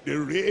blessing. The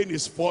rain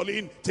is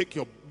falling.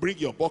 Bring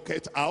your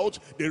bucket out.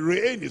 The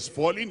rain is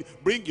falling.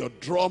 Bring your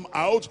drum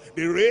out.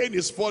 The rain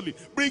is falling.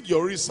 Bring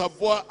your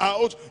reservoir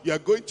out. You are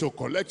going to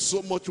collect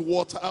so much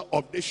water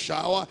of this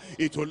shower.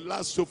 It will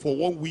last you for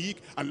 1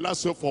 week, and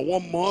last you for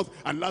 1 month,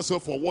 and last you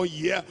for 1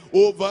 year,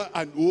 over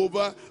and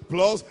over,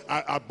 plus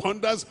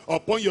abundance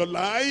upon your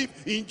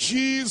life in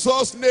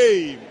Jesus'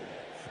 name.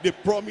 The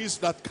promise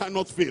that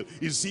cannot fail.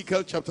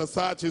 Ezekiel chapter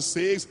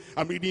 36,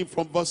 I'm reading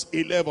from verse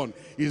 11.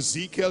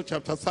 Ezekiel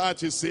chapter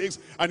 36,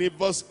 and in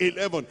verse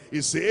 11,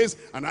 it says,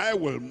 and I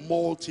will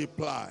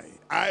multiply.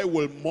 I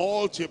will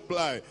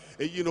multiply.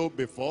 You know,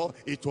 before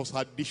it was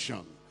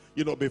addition.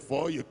 You know,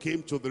 before you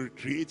came to the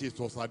retreat, it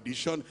was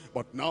addition.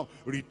 But now,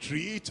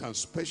 retreat and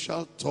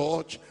special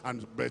touch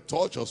and the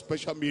touch of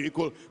special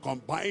miracle,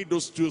 combine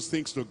those two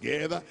things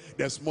together.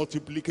 There's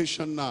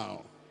multiplication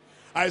now.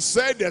 I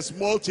said there's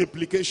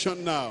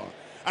multiplication now.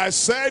 I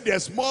said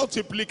there's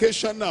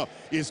multiplication now.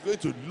 It's going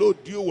to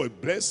load you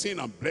with blessing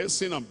and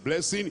blessing and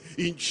blessing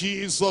in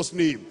Jesus'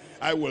 name.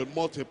 I will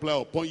multiply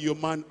upon you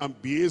man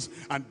and beast,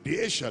 and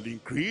they shall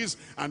increase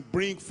and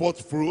bring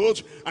forth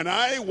fruit, and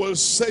I will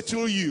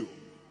settle you.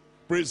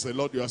 Praise the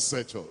Lord, you are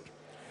settled.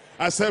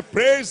 I said,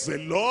 praise the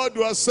Lord,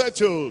 you are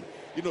settled.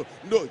 You know,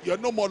 no, you're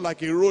no more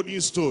like a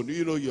rolling stone.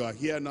 You know, you are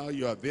here now,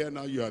 you are there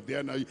now, you are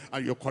there now,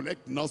 and you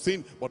collect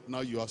nothing, but now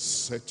you are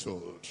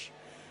settled.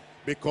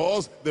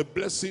 Because the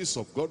blessings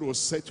of God will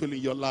settle in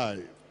your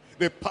life.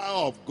 The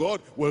power of God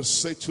will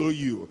settle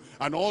you.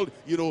 And all,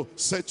 you know,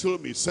 settle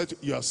me, settle,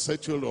 you are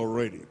settled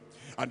already.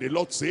 And the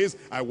Lord says,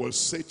 I will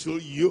settle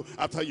you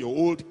after your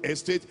old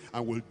estate,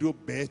 and will do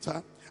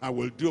better. I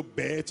will do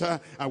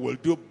better, I will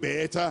do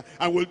better,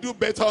 I will do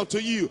better unto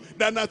you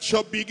than at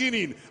your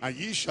beginning. And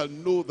ye shall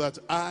know that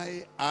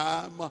I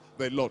am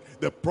the Lord.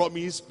 The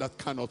promise that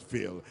cannot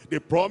fail.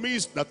 The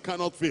promise that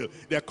cannot fail.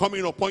 They're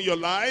coming upon your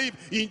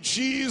life in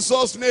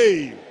Jesus'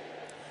 name.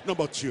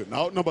 Number two.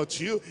 Now, number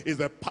two is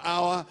the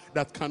power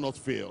that cannot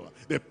fail.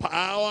 The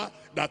power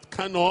that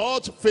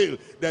cannot fail.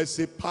 There's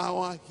a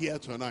power here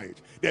tonight.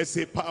 There's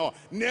a power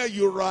near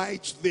you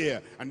right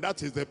there. And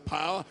that is the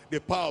power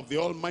of the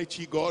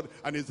Almighty God.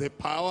 And it's a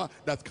power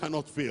that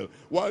cannot fail.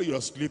 While you're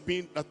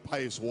sleeping, that power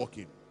is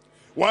working.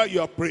 While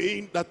you're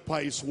praying, that power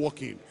is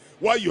working.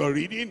 While you're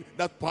reading,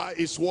 that power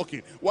is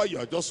working. While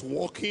you're just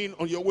walking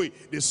on your way,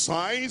 the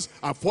signs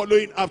are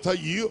following after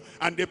you,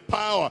 and the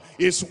power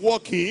is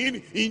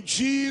working in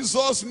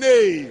Jesus'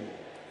 name.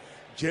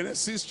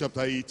 Genesis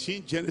chapter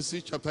 18,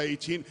 Genesis chapter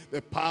 18,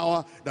 the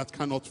power that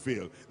cannot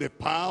fail. The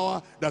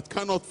power that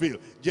cannot fail.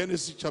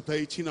 Genesis chapter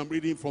 18, I'm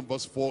reading from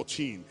verse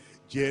 14.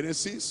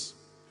 Genesis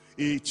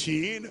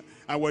 18,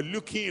 and we're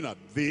looking at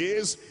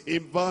this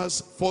in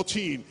verse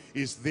 14.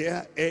 Is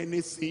there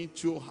anything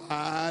too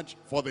hard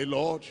for the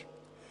Lord?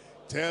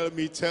 Tell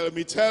me, tell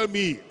me, tell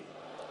me.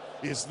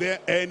 Is there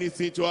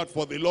anything too hard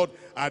for the Lord?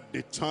 At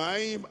the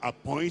time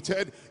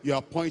appointed, your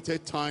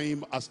appointed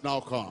time has now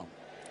come.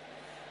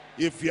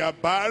 If you are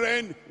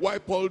barren,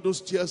 wipe all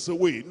those tears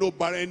away. No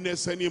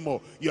barrenness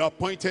anymore. Your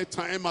appointed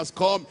time has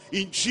come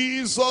in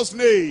Jesus'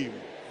 name.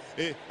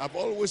 I've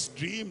always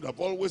dreamed, I've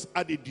always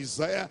had a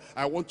desire.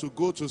 I want to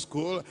go to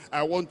school.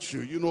 I want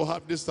to, you know,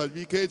 have this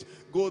certificate.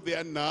 Go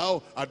there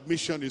now.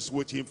 Admission is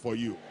waiting for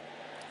you.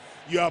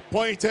 Your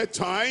appointed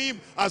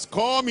time has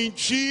come in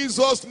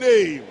Jesus'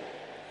 name.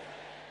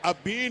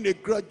 I've been a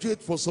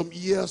graduate for some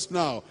years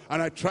now,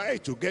 and I try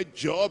to get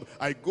job.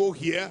 I go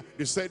here,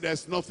 they say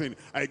there's nothing.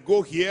 I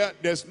go here,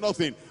 there's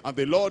nothing. And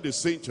the Lord is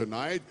saying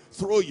tonight,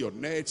 throw your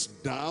nets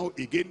down.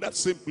 Again, that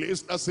same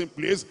place,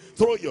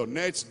 throw your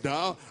nets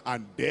down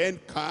and then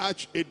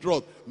catch a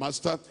drought.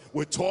 Master,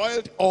 we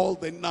toiled all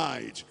the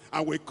night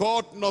and we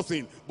caught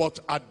nothing, but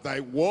at thy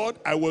word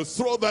I will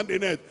throw down the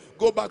net.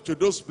 Go back to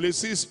those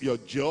places. Your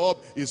job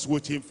is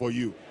waiting for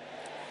you.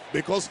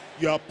 Because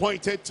your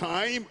appointed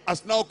time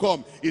has now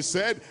come. He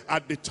said,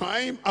 at the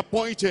time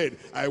appointed,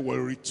 I will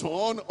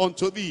return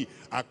unto thee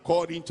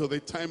according to the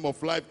time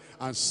of life,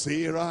 and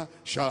Sarah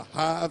shall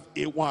have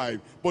a wife.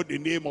 Put the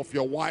name of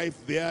your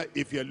wife there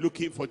if you're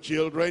looking for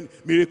children,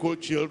 miracle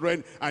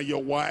children, and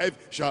your wife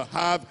shall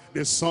have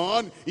the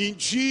son in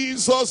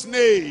Jesus'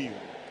 name.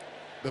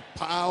 The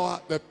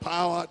power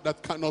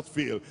that cannot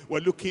fail. We're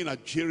looking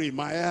at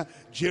Jeremiah.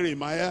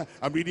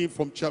 I'm reading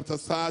from chapter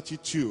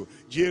 32.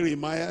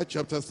 Jeremiah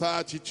chapter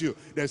 32.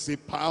 There's a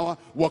power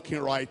working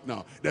right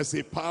now. There's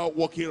a power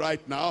working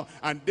right now.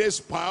 And this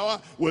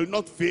power will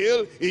not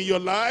fail in your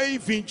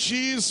life in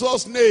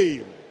Jesus'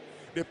 name.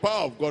 The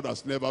power of God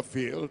has never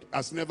failed.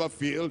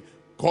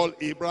 Call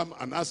Abraham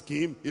and ask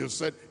him, he'll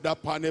say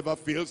that power never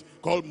fails.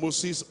 Call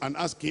Moses and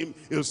ask him,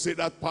 he'll say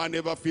that power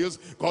never fails.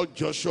 Call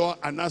Joshua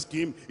and ask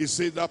him, he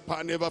says that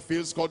power never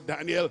fails. Call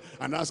Daniel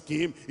and ask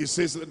him, he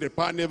says that the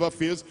power never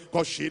fails.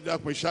 Call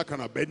Shadrach, Meshach,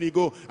 and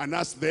Abednego and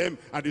ask them,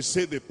 and they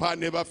say the power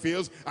never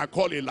fails. And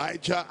call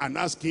Elijah and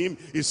ask him,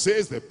 he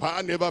says the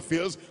power never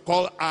fails.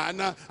 Call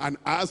Anna and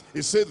ask,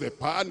 he says the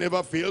power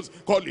never fails.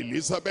 Call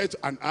Elizabeth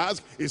and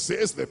ask, he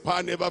says the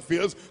power never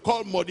fails.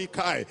 Call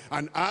Mordecai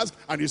and ask,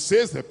 and he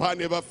says the power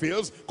never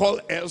fails. Call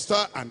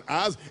Esther and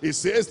ask, he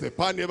says the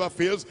power never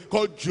fails.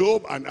 Call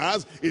Job and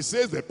ask, he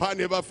says the power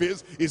never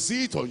fails. You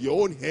see it on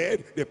your own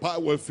head, the power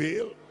will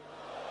fail.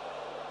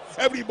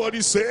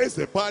 Everybody says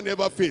the power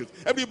never fails.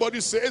 Everybody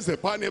says the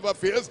power never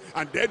fails.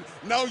 And then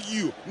now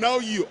you,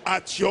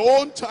 at your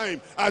own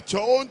time,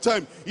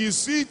 you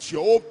see it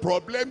your own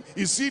problem.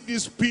 You see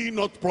this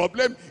peanut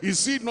problem. You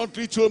see not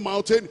little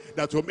mountain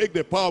that will make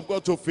the power of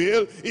God to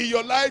fail. In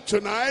your life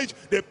tonight,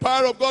 the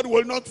power of God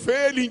will not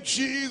fail in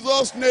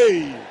Jesus'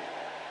 name.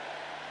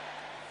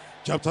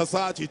 Chapter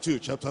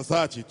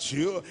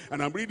 32,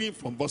 and I'm reading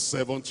from verse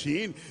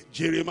 17.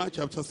 Jeremiah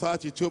chapter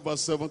 32,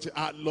 verse 17.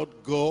 Ah, Lord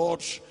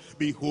God,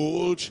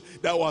 behold,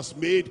 thou hast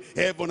made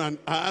heaven and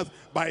earth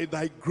by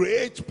thy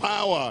great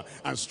power,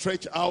 and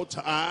stretch out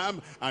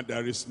arm, and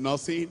there is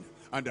nothing,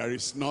 and there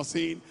is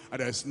nothing,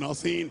 and there's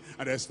nothing,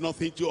 and there's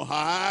nothing too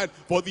hard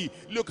for thee.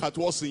 Look at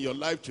what's in your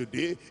life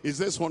today. Is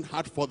this one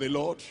hard for the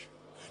Lord?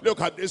 Look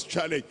at this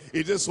challenge.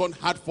 Is this one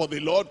hard for the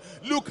Lord?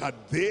 Look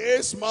at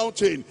this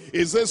mountain.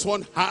 Is this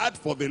one hard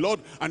for the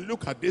Lord? And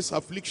look at this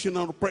affliction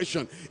and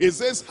oppression. Is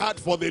this hard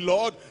for the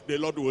Lord? The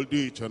Lord will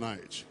do it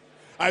tonight.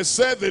 I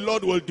said the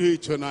Lord will do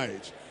it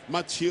tonight.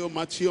 Matthew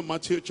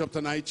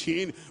chapter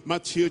 19,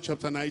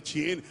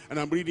 and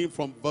I'm reading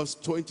from verse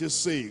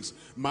 26.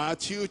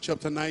 Matthew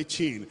chapter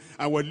 19,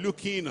 and we're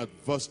looking at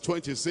verse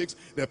 26,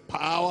 the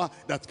power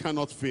that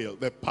cannot fail.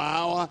 The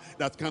power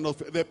that cannot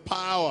fail. The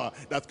power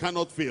that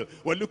cannot fail.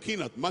 We're looking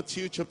at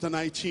Matthew chapter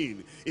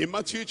 19. In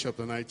Matthew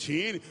chapter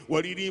 19,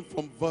 we're reading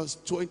from verse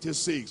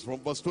 26. From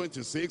verse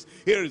 26,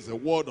 here is the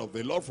word of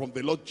the Lord from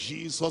the Lord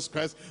Jesus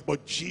Christ.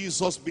 But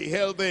Jesus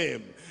beheld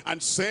them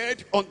and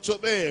said unto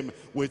them,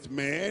 with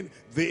men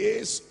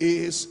this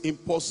is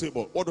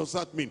impossible. What does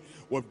that mean?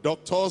 With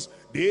doctors,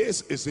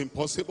 this is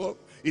impossible.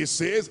 It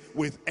says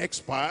with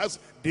experts,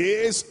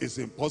 this is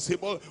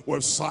impossible.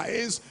 With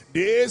science,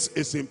 this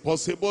is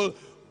impossible.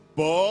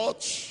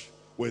 But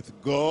with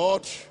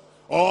God,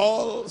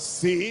 all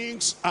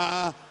things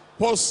are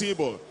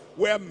possible.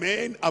 Where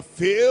men have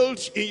failed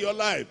in your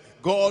life,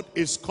 God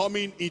is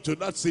coming into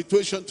that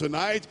situation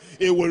tonight.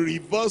 It will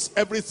reverse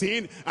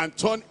everything and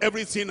turn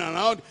everything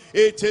around.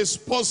 It is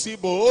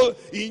possible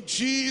in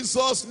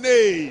Jesus'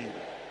 name.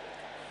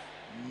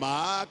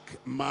 Mark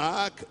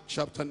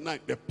chapter 9,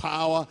 the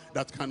power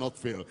that cannot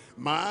fail.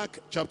 Mark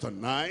chapter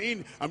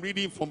 9, I'm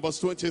reading from verse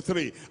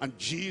 23. And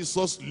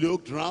Jesus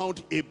looked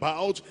round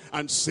about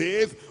and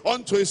said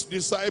unto his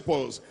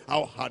disciples,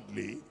 how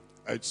hardly...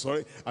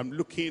 I'm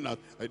looking at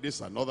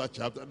this another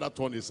chapter. That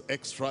one is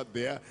extra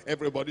there.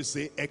 Everybody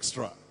say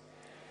extra.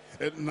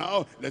 And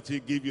now let me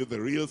give you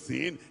the real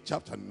thing.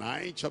 Chapter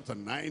 9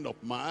 of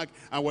Mark,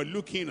 and we're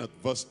looking at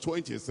verse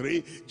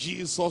 23.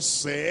 Jesus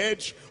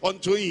said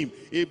unto him,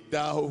 if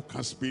thou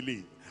canst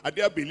believe. Are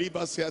there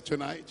believers here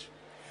tonight?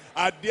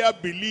 Are there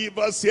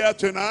believers here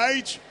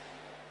tonight?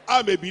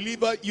 I'm a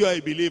believer, you are a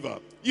believer.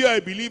 You are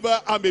a believer,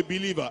 I'm a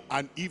believer.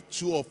 And if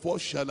two of us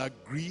shall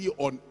agree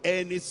on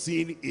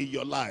anything in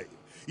your life,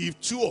 if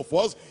two of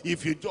us,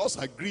 if you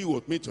just agree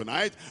with me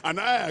tonight, and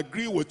I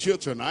agree with you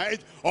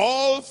tonight,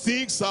 all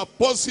things are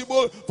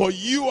possible for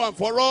you and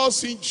for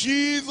us in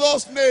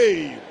Jesus'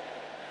 name.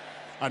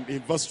 And in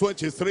verse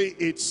 23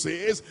 it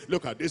says,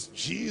 look at this,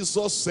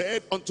 Jesus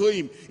said unto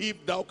him,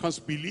 if thou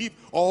canst believe,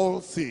 all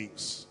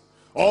things,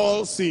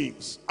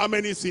 how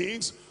many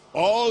things?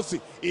 All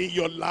things. In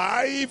your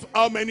life,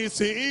 how many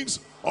things?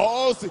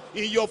 All things.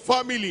 In your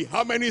family,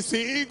 how many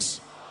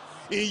things?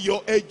 In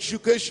your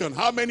education,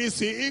 how many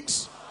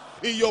things?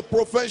 In your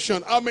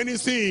profession, how many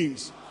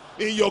things?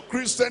 In your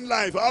Christian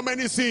life, how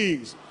many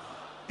things?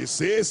 It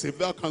says, if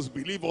thou canst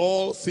believe,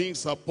 all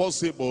things are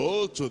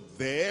possible to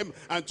them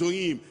and to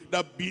him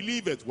that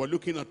believeth. We're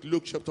looking at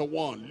Luke chapter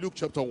 1. Luke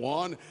chapter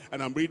 1,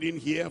 and I'm reading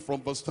here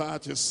from verse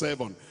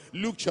 37.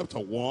 Luke chapter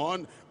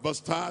 1, verse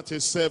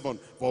 37.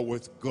 For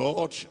with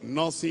God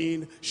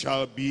nothing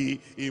shall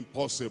be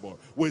impossible.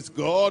 With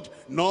God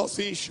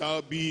nothing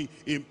shall be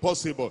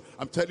impossible.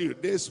 I'm telling you,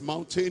 this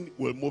mountain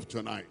will move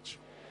tonight.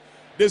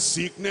 This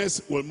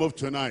sickness will move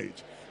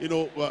tonight. You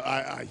know,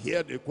 I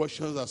hear the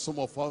questions that some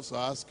of us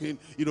are asking.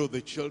 You know, the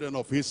children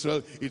of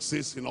Israel, it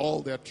says in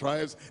all their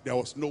tribes, there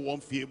was no one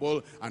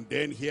feeble. And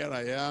then here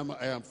I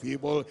am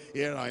feeble.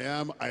 Here I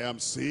am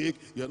sick.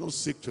 You're not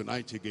sick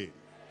tonight again.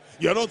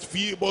 You're not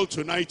feeble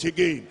tonight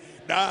again.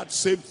 That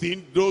same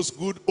thing, those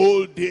good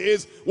old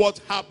days, what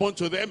happened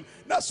to them?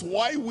 That's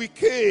why we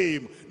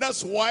came.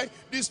 That's why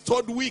this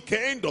third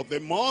weekend of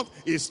the month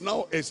is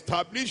now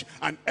established.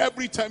 And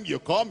every time you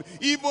come,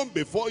 even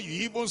before you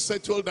even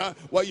settle down,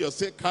 while you're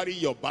still carrying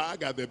your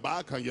bag at the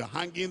back and you're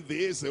hanging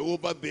this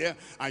over there,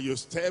 and you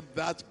step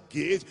that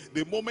gate,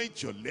 the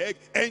moment your leg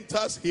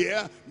enters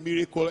here,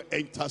 miracle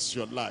enters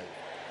your life.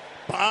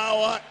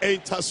 Power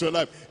enters your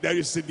life. There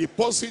is a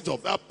deposit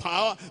of that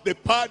power, the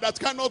power that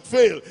cannot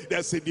fail.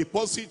 There's a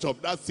deposit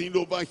of that thing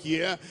over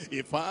here.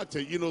 In fact,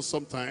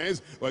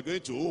 sometimes we're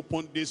going to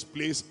open this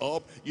place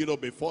up,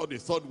 before the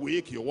third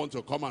week. You want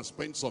to come and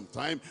spend some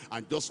time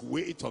and just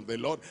wait on the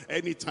Lord.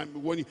 Anytime,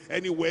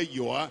 anywhere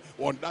you are,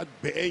 on that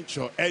bench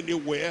or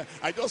anywhere,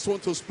 I just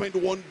want to spend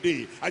one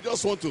day. I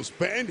just want to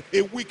spend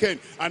a weekend,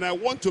 and I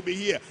want to be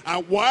here.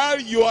 And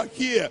while you are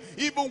here,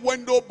 even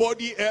when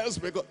nobody else,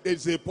 because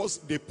there's a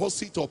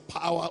deposit of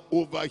power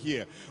over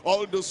here.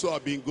 All those who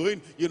have been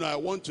going, I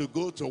want to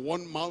go to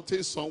one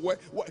mountain somewhere.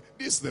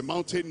 This is the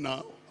mountain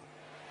now.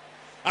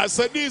 I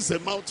said, this is the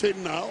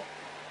mountain now.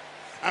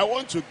 I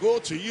want to go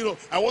to,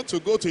 I want to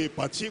go to a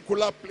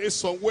particular place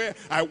somewhere.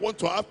 I want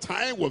to have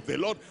time with the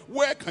Lord.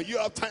 Where can you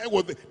have time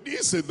with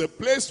this is the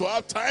place to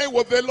have time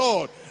with the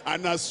Lord.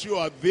 And as you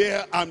are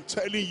there, I'm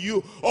telling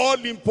you, all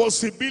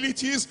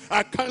impossibilities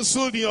are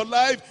cancelled in your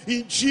life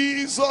in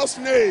Jesus'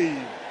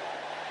 name.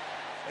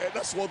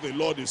 That's what the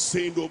Lord is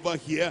saying over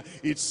here.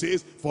 It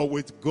says, for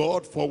with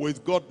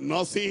God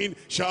nothing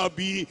shall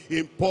be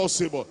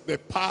impossible. The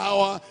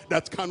power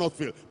that cannot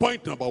fail.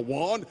 Point number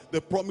one, the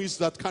promise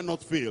that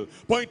cannot fail.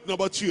 Point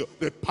number two,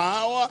 the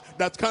power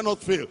that cannot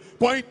fail.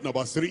 Point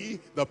number three,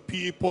 the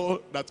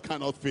people that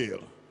cannot fail.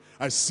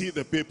 I see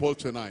the people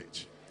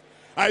tonight.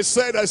 I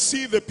said, I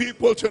see the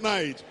people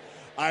tonight.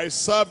 I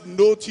served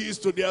notice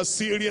to the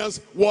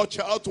Assyrians. Watch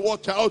out,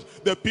 watch out.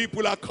 The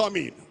people are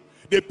coming.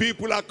 The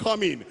people are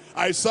coming.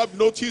 I serve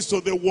notice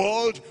to the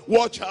world.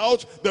 Watch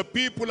out. The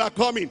people are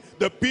coming.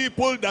 The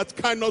people that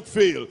cannot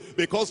fail.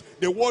 Because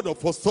the word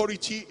of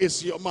authority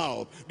is your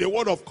mouth. The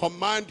word of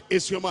command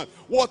is your mouth.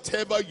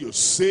 Whatever you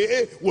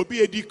say will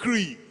be a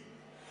decree.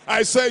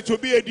 I say it will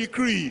be a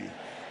decree.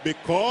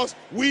 Because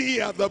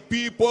we are the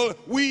people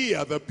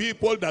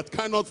that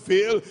cannot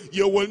fail.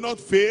 You will not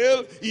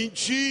fail in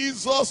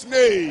Jesus'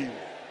 name.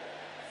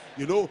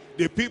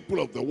 The people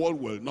of the world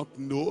will not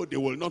know. They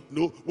will not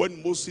know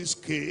when Moses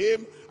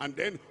came, and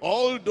then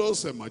all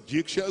those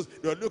magicians,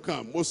 they'll look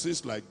at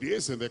Moses like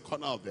this in the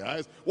corner of their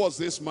eyes. What's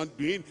this man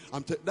doing?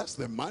 That's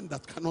the man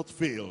that cannot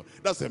fail.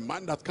 That's the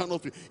man that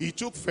cannot fail. It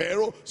took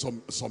Pharaoh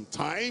some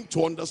time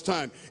to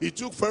understand. It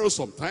took Pharaoh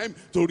some time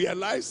to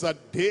realize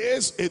that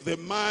this is the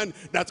man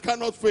that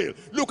cannot fail.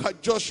 Look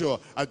at Joshua.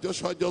 And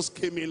Joshua just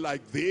came in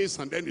like this,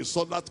 and then he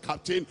saw that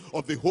captain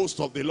of the host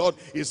of the Lord.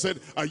 He said,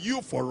 are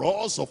you for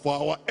us or for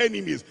our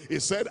enemies? He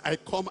said, I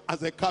come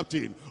as a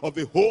captain of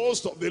the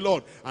host of the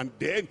Lord. And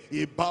then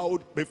he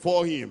bowed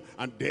before him.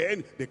 And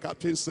then the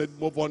captain said,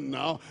 move on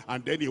now.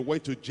 And then he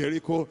went to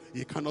Jericho.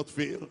 He cannot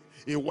fail.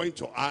 He went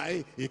to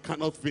Ai. He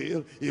cannot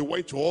fail. He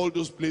went to all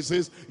those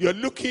places. You're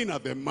looking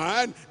at the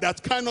man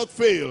that cannot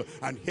fail.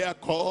 And here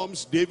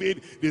comes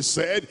David. They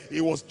said he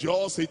was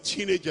just a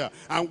teenager.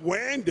 And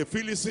when the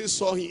Philistines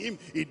saw him,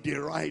 he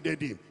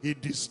derided him. He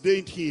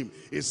disdained him.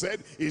 He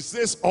said, is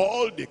this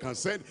all they can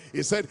say?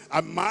 He said,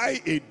 am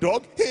I a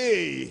dog?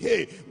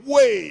 Hey,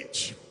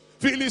 wait.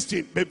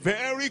 Philistine, be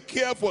very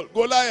careful.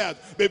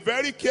 Goliath, be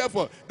very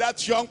careful.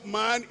 That young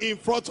man in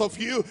front of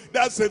you,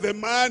 that's the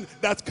man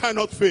that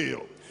cannot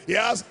fail. He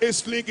has a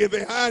sling in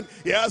the hand.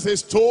 He has a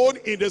stone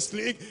in the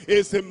sling.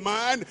 It's a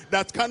man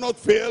that cannot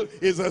fail.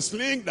 It's a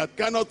sling that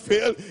cannot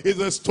fail. It's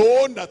a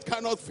stone that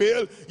cannot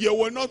fail. You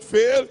will not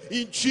fail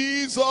in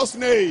Jesus'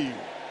 name.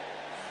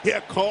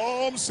 Here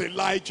comes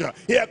Elijah.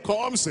 Here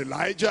comes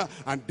Elijah.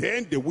 And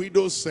then the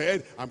widow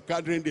said, I'm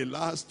gathering the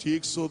last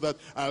sticks so that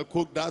I'll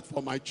cook that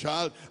for my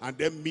child. And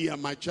then me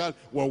and my child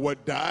will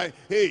die.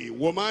 Hey,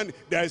 woman,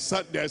 there's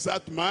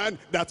that man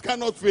that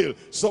cannot fail.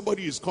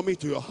 Somebody is coming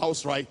to your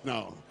house right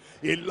now.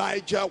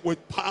 Elijah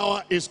with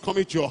power is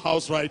coming to your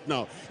house right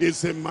now.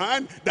 It's a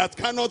man that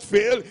cannot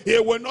fail. He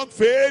will not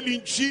fail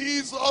in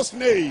Jesus'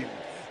 name.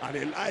 And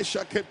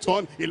Elisha kept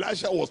on.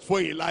 Elisha was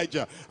following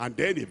Elijah. And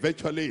then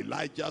eventually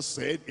Elijah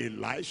said,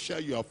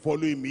 Elisha, you are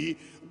following me.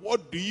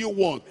 What do you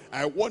want?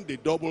 I want the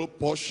double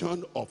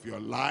portion of your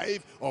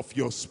life, of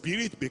your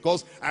spirit,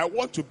 because I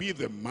want to be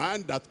the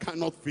man that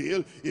cannot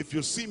fail. If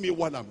you see me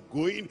while I'm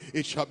going,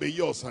 it shall be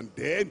yours. And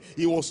then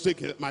he was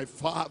taking, my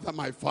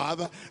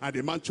father, and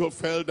the mantle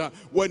fell down.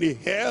 When he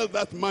held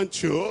that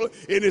mantle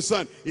in his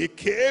hand, he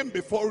came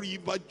before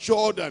River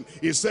Jordan.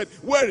 He said,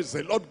 where is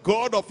the Lord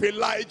God of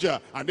Elijah?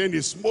 And then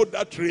he smote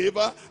that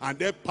river, and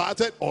then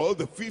parted all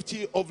the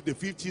 50 of the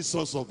 50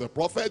 sons of the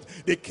prophet.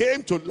 They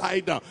came to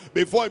lie down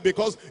before him,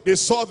 because they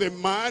saw the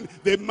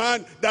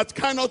man that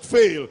cannot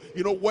fail.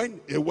 You know,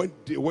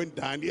 when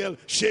Daniel,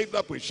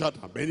 Shadrach, Meshach,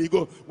 and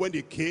Abednego, when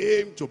they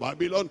came to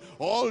Babylon,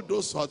 all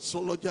those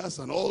astrologers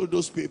and all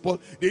those people,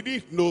 they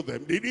didn't know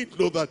them. They didn't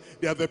know that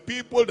they are the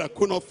people that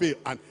could not fail.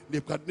 And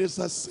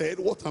Nebuchadnezzar said,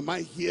 what am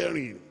I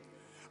hearing?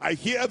 I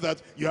hear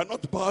that you are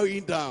not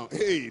bowing down.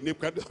 Hey,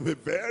 Nebuchadnezzar, be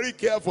very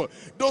careful.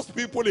 Those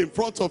people in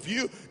front of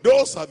you,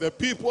 those are the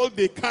people,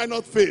 they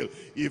cannot fail.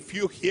 If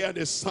you hear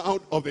the sound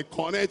of the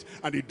cornet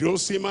and the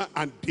dulcimer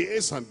and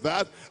this and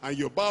that, and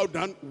you bow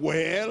down,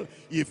 well,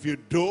 if you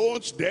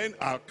don't, then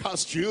I'll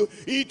cast you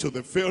into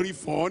the fiery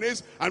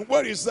furnace. And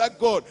where is that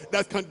God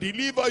that can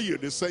deliver you?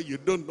 They say, you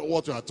don't know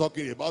what you are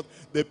talking about.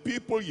 The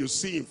people you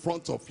see in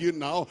front of you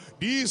now,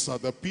 these are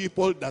the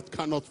people that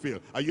cannot fail.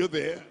 Are you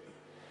there?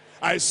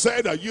 I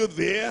said, are you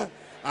there?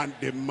 And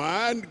the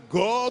man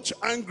got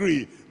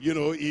angry. You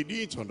know, he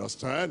didn't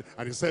understand.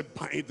 And he said,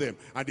 bind them.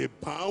 And they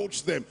bound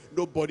them.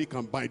 Nobody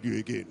can bind you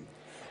again.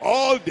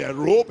 All their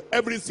rope,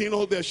 everything,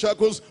 all their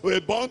shackles were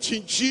bound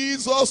in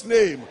Jesus'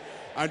 name.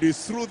 And he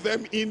threw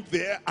them in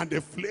there, and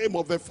the flame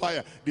of the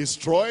fire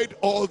destroyed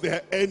all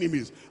their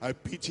enemies. I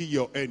pity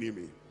your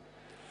enemy.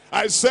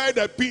 I said,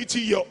 I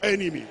pity your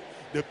enemy.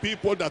 The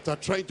people that are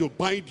trying to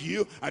bind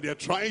you and they're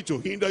trying to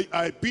hinder you,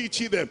 I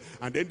pity them.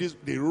 And then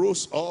they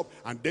rose up,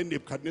 and then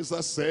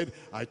Nebuchadnezzar said,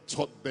 I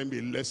taught them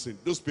a lesson.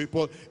 Those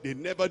people, they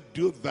never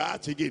do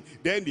that again.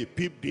 Then he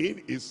peeped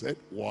in, he said,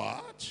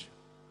 what?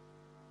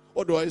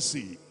 What do I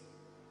see?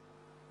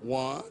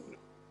 1,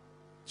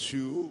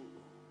 2,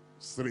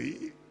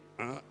 3.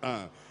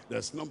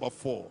 There's number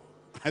 4.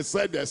 I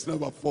said there's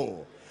number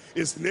 4.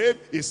 His name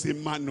is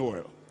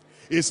Emmanuel.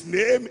 His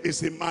name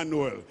is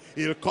Emmanuel.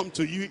 He'll come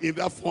to you in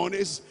that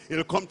furnace.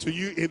 He'll come to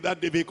you in that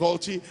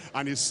difficulty.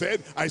 And he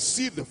said, I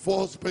see the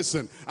fourth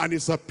person. And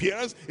his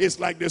appearance is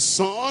like the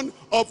Son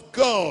of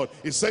God.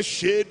 He says,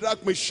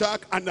 Shadrach,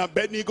 Meshach, and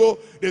Abednego,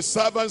 the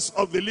servants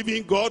of the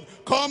living God,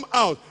 come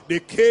out. They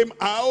came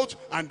out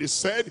and they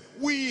said,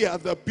 we are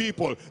the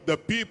people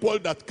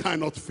that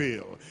cannot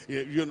fail.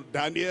 You know,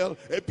 Daniel,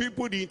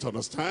 people didn't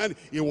understand.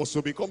 He was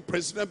to become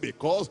president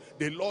because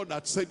the Lord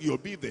had said you'll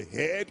be the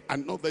head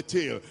and not the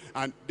tail.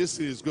 And this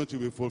is going to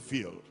be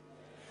fulfilled.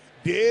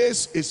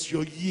 This is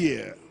your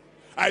year.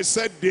 I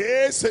said,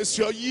 this is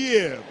your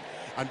year.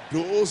 And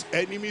those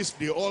enemies,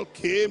 they all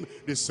came.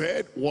 They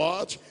said,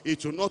 watch,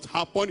 it will not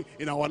happen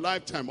in our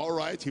lifetime. All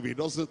right, if it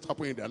doesn't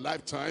happen in their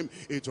lifetime,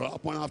 it will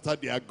happen after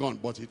they are gone,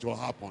 but it will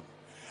happen.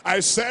 I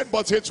said,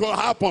 but it will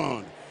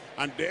happen.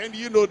 And then,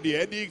 you know, the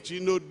edict,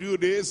 you know, do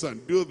this.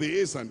 And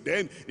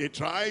then they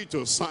tried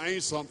to sign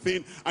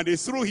something, and they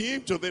threw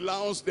him to the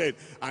lion's den.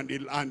 And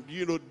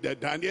you know,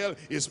 Daniel,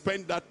 he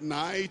spent that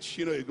night,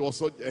 you know, he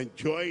was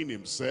enjoying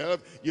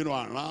himself, you know,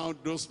 around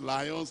those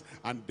lions.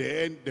 And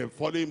then the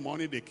following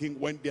morning, the king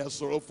went there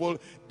sorrowful.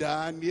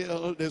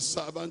 Daniel, the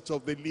servant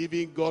of the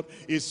living God,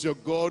 is your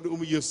God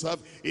whom you serve,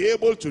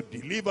 able to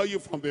deliver you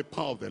from the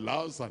power of the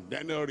lions? And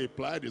Daniel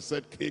replied, he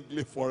said, King,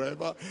 live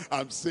forever.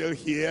 I'm still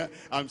here.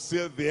 I'm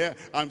still there.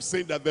 I'm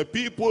saying that the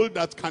people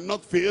that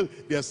cannot fail,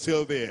 they're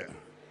still there.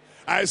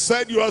 I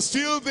said, you are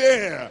still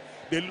there.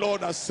 The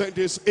Lord has sent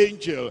his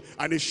angel,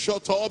 and he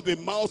shut up the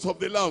mouth of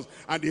the lions,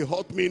 and he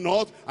hurt me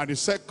not. And he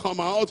said, come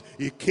out.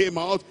 He came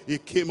out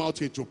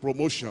into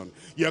promotion.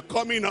 You're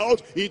coming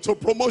out into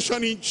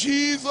promotion in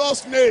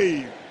Jesus'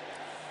 name.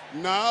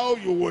 Now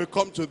you will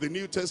come to the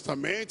New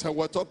Testament, and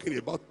we're talking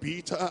about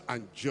Peter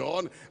and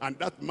John. And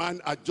that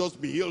man had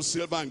just been healed.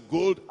 Silver and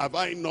gold have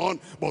I none,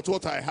 but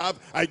what I have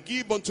I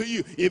give unto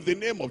you. In the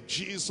name of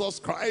Jesus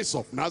Christ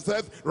of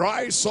Nazareth,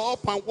 rise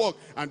up and walk.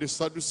 And the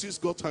Sadducees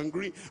got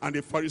angry, and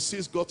the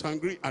Pharisees got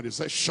angry, and they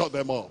said, shut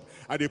them up.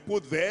 And they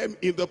put them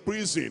in the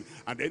prison.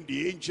 And then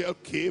the angel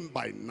came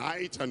by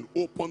night and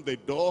opened the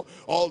door.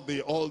 All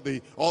the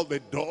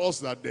doors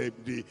that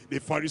the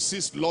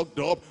Pharisees locked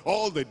up,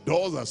 all the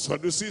doors that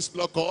Sadducees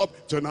lock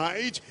up,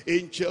 tonight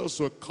angels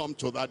will come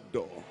to that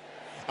door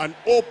and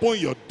open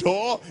your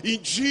door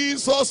in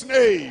Jesus'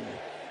 name.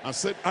 And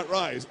said,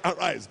 arise,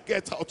 arise,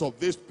 get out of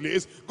this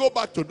place, go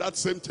back to that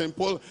same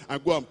temple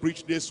and go and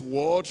preach this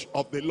word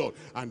of the Lord.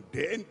 And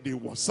then they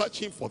were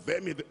searching for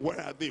them.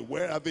 Where are they?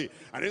 Where are they?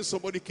 And then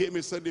somebody came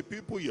and said, the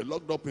people you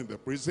locked up in the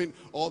prison,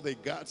 all the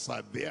guards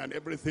are there and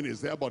everything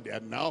is there, but they are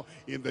now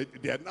in the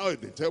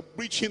temple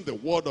preaching the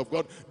word of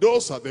God.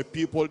 Those are the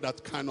people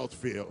that cannot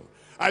fail.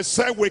 I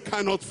said we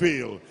cannot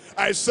fail.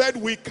 I said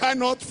we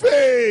cannot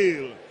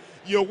fail.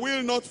 You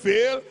will not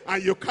fail,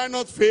 and you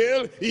cannot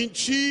fail in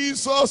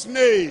Jesus'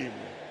 name.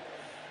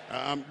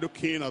 I'm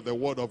looking at the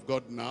word of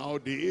God now.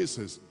 This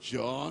is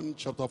John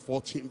chapter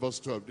 14 verse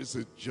 12. This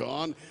is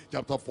John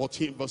chapter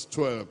 14 verse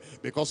 12.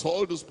 Because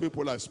all those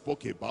people I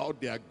spoke about,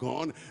 they are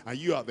gone, and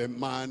you are the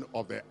man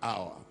of the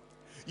hour.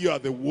 You are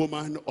the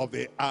woman of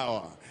the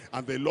hour.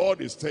 And the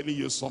Lord is telling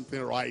you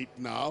something right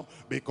now,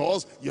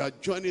 because you are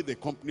joining the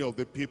company of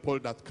the people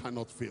that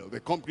cannot fail. The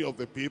company of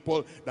the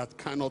people that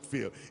cannot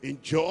fail. In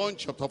John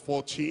chapter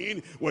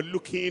 14, we're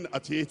looking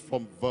at it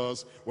from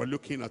verse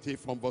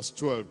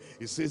 12.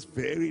 It says,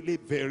 verily,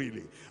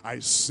 verily, I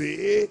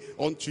say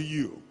unto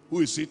you. Who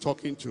is he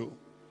talking to?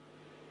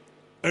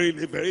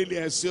 Verily,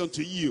 verily, I say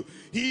unto you,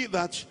 he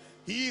that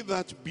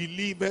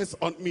believeth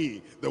on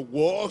me, the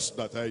works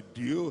that I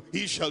do,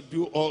 he shall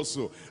do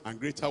also, and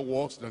greater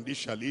works than this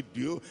shall he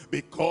do,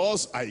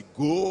 because I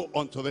go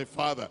unto the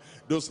Father.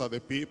 Those are the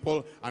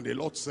people, and the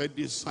Lord said,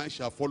 this sign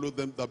shall follow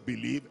them that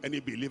believe.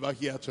 Any believer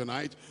here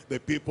tonight, the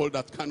people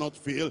that cannot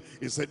fail,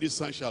 he said, this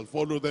sign shall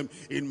follow them.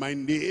 In my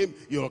name,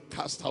 you'll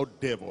cast out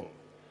devil.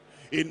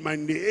 In my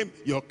name,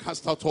 you'll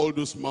cast out all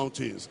those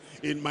mountains.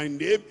 In my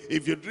name,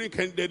 if you drink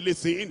any deadly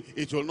thing,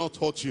 it will not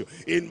hurt you.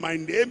 In my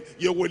name,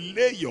 you will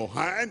lay your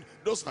hand.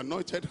 Those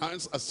anointed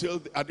hands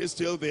are they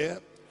still there?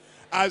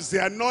 As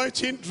the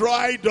anointing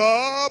dried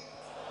up,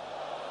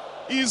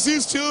 is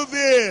he still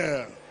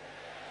there?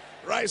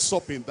 Rise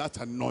up in that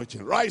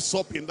anointing. Rise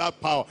up in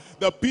that power.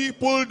 The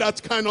people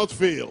that cannot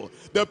fail.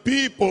 The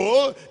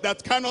people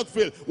that cannot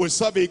fail. We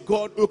serve a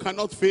God who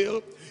cannot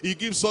fail. He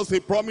gives us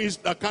a promise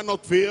that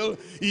cannot fail.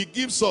 He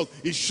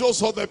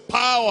shows us the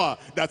power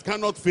that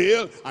cannot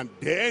fail. And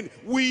then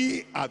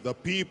we are the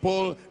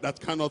people that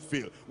cannot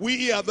fail.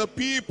 We are the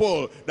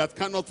people that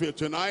cannot fail.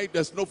 Tonight,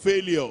 there's no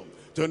failure.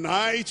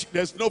 Tonight,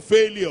 there's no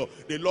failure.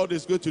 The Lord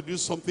is going to do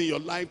something in your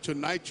life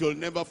tonight. You'll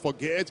never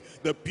forget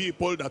the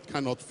people that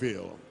cannot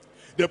fail.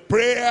 The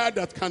prayer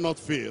that cannot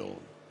fail.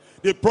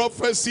 The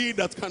prophecy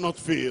that cannot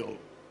fail.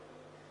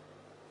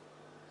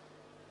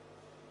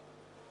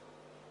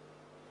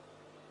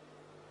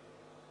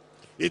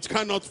 It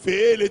cannot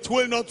fail. It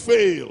will not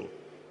fail.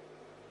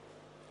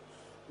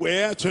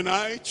 We're here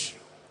tonight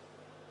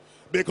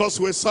because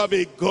we serve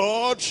a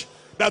God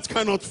that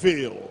cannot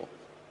fail.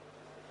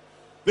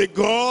 The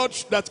God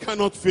that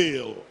cannot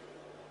fail.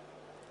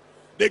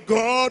 The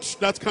God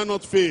that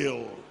cannot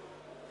fail.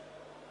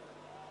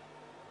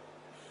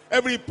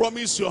 Every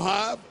promise you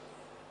have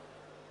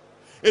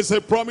is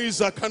a promise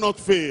that cannot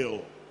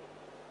fail.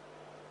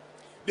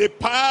 The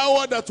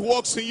power that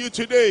works in you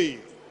today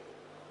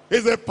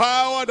is a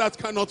power that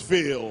cannot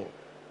fail.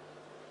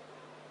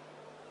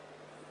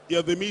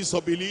 You're the midst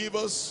of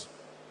believers,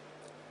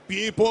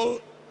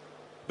 people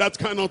that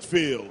cannot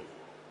fail.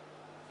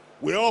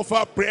 We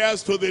offer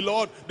prayers to the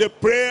Lord, the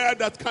prayer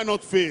that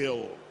cannot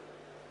fail.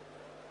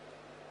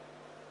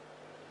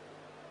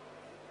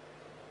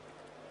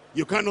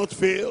 You cannot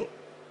fail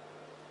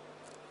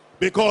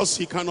because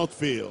he cannot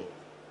fail.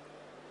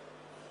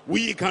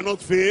 We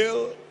cannot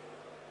fail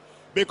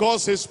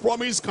because his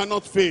promise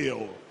cannot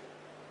fail.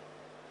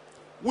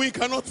 We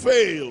cannot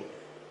fail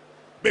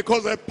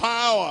because the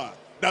power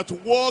that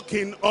works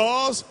in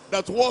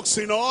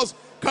us,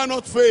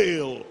 cannot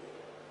fail.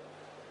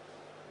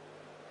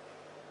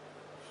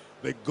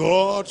 The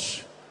God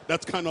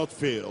that cannot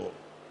fail.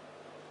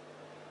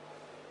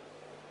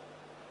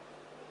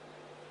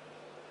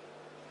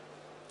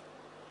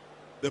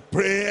 The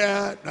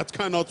prayer that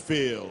cannot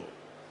fail.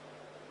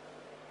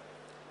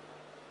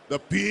 The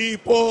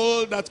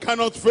people that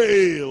cannot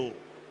fail.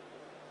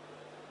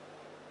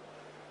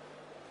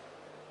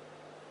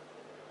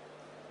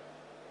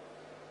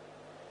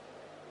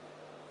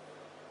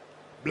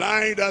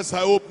 Blind eyes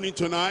are opening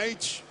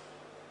tonight.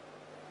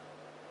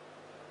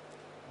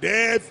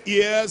 Deaf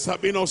ears have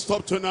been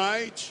unstopped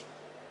tonight.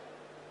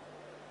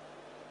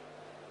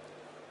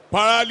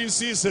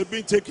 Paralysis has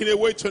been taken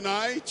away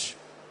tonight.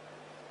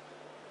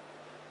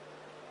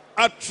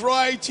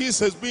 Arthritis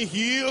has been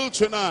healed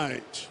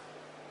tonight.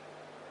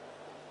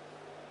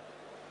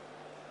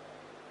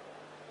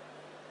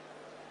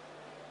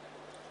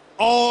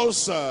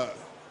 Ulcer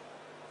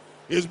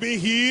is being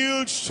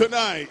healed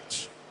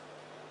tonight.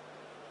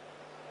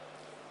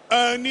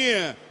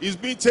 Hernia is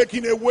being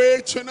taken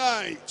away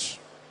tonight.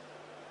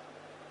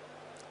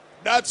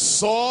 That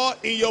sore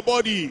in your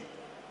body,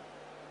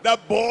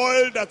 that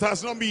boil that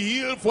has not been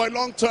healed for a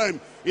long time,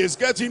 is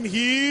getting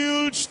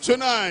healed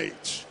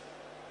tonight.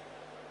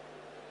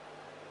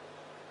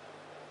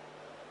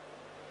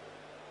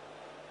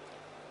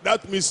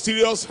 That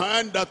mysterious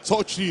hand that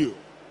touched you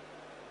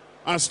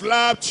and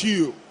slapped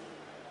you,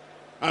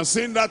 and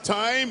since that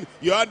time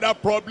you had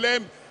that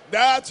problem,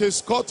 that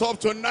is cut off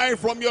tonight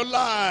from your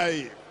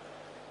life.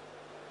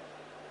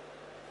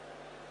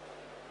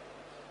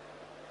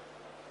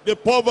 The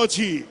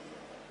poverty,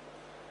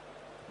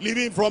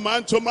 living from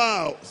hand to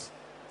mouth,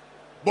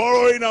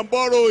 borrowing and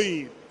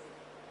borrowing.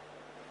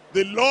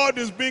 The Lord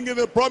is bringing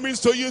the promise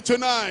to you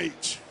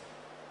tonight.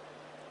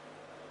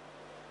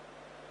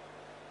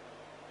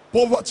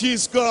 Poverty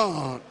is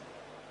gone.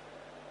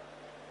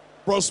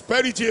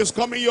 Prosperity is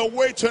coming your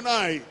way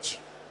tonight.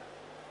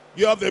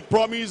 You have the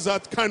promise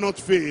that cannot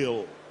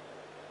fail.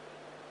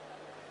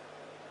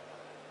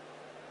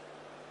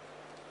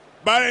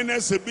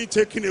 Barrenness will be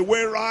taken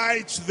away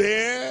right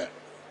there.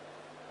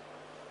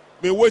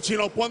 Be waiting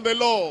upon the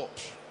Lord.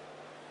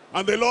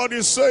 And the Lord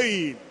is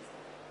saying,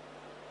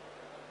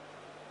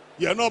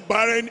 you're not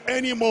barren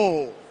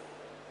anymore.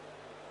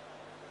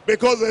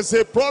 Because there's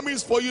a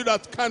promise for you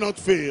that cannot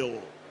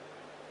fail.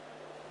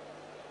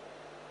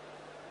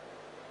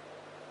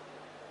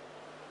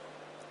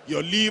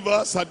 Your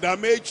livers are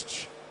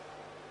damaged.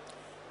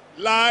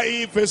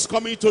 Life is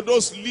coming to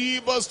those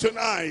livers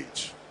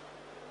tonight.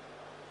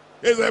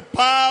 There's a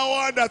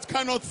power that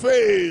cannot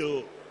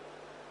fail.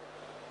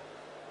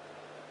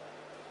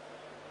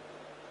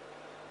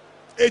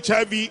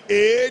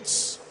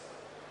 HIV/AIDS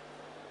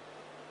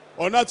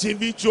on that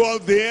individual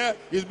there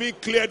is being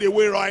cleared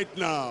away right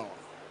now.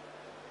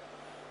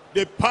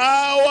 The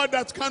power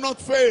that cannot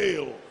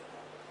fail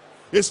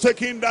is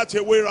taking that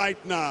away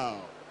right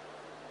now.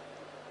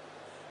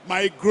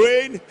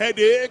 Migraine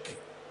headache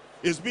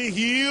is being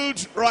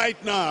healed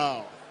right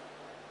now.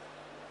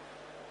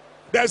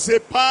 There's a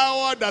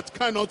power that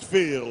cannot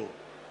fail.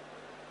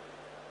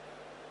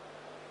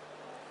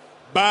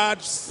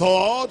 Bad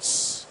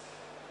thoughts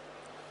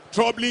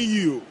troubling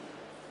you,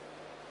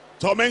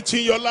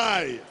 tormenting your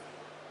life,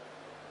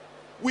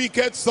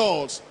 wicked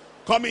thoughts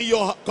coming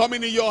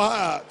in your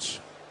heart.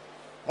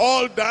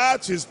 All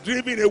that is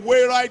driven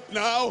away right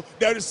now.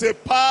 There is a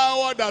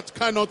power that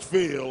cannot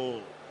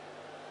fail.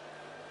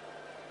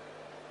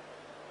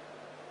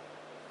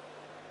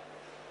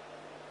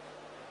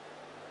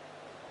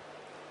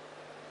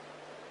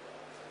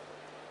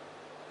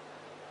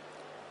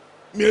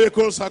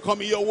 Miracles are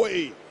coming your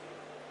way.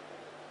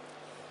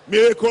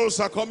 Miracles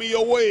are coming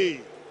your way.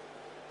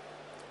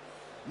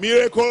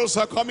 Miracles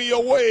are coming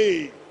your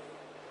way.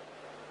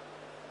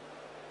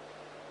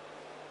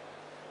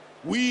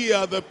 We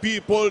are the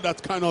people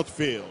that cannot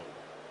fail.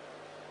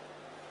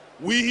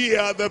 We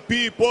are the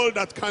people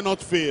that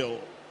cannot fail.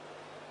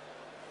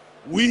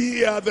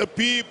 We are the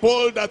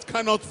people that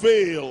cannot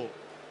fail.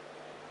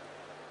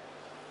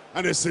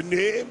 And there's a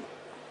name.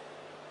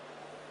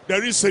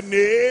 There is a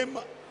name.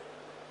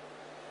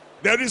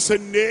 There is a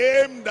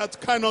name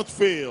that cannot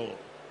fail.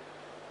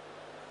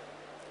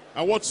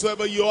 And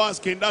whatsoever you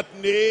ask in that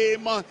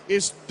name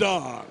is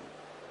done.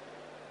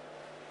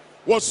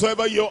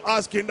 Whatsoever you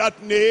ask in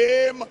that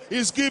name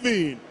is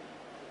given.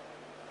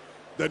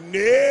 The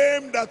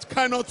name that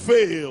cannot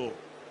fail.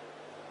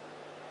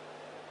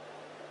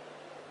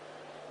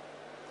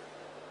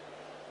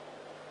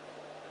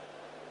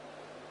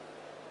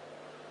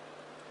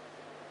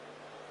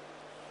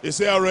 Is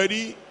there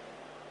ready?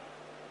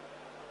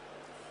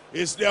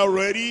 Is there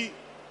ready?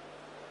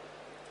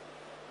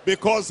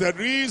 Because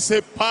there is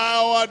a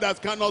power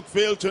that cannot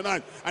fail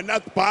tonight. And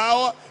that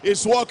power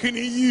is working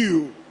in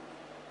you.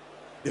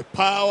 The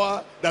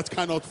power that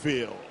cannot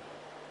fail.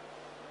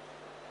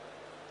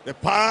 The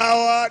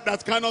power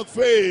that cannot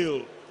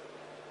fail.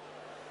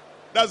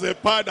 That's the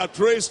power that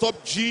raised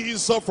up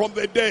Jesus from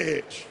the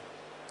dead.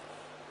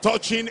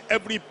 Touching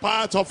every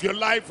part of your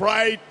life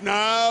right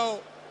now.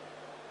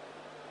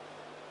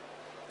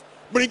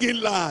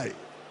 Bringing life.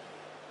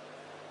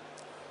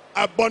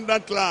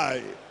 Abundant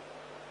life.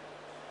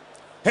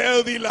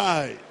 Healthy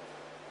life.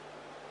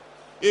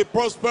 A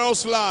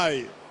prosperous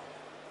life.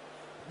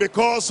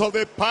 Because of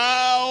the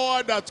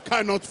power that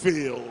cannot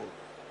fail.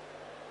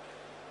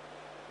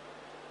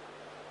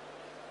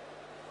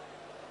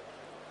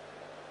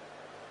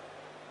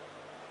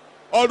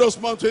 All those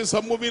mountains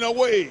are moving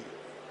away.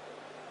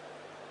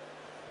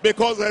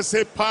 Because there's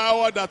a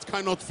power that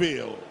cannot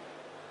fail.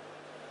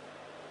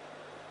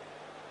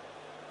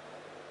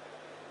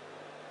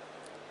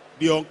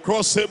 The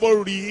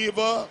uncrossable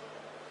river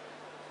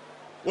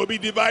will be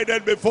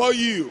divided before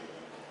you.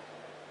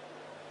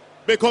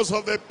 Because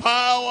of the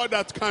power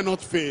that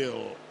cannot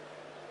fail.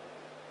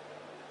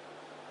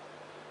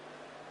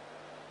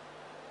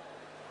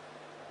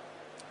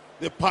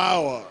 The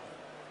power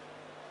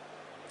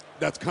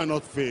that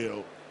cannot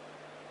fail.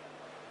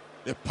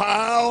 The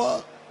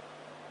power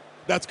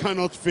that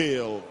cannot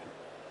fail.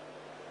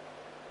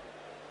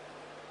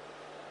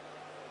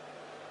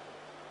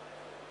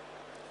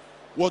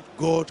 What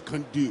God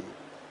can do.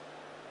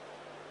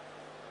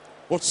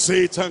 What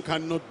Satan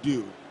cannot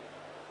do.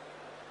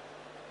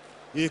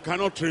 He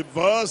cannot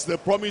reverse the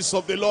promise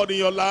of the Lord in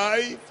your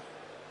life.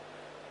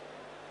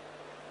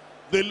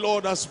 The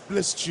Lord has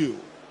blessed you.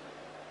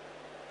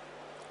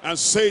 And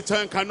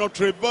Satan cannot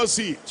reverse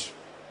it.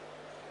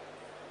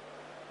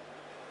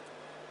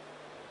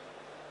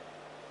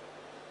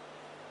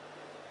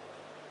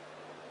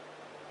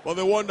 For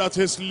the one that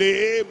is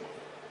lame,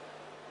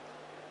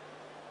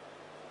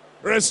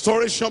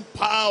 restoration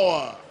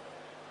power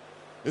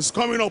is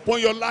coming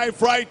upon your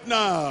life right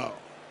now.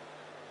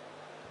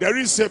 There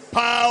is a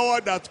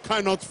power that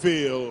cannot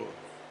fail.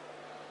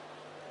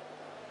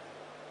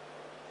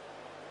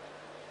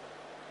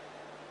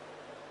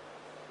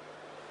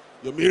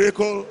 Your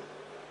miracle,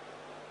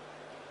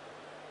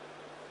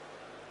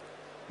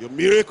 your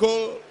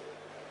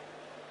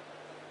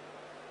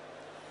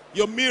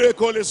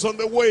miracle is on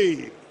the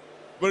way.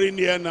 Very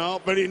near now,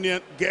 very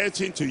near,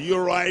 getting to you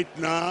right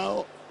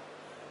now.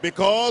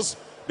 Because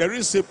there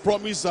is a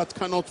promise that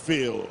cannot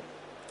fail.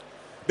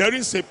 There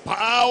is a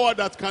power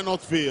that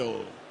cannot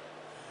fail.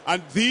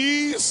 And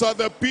these are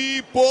the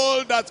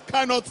people that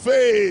cannot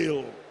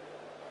fail.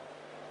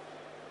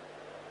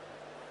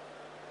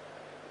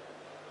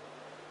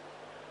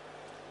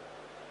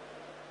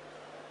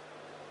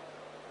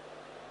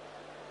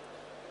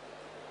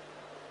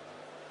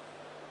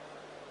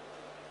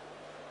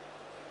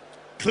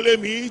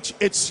 Claim it,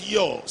 it's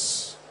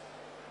yours.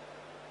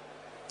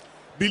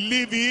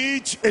 Believe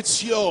it,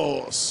 it's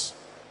yours.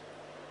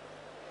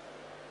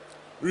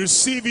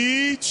 Receive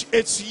it,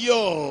 it's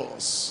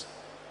yours.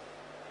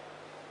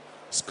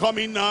 It's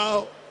coming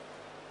now.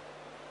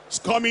 It's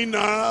coming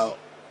now.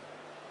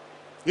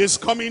 It's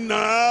coming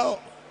now.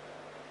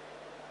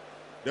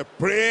 The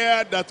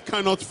prayer that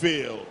cannot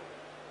fail.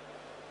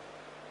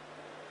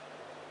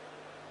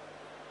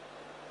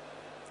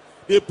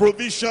 The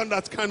provision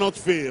that cannot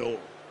fail.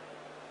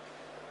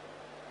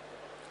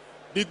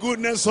 The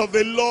goodness of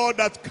the Lord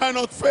that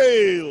cannot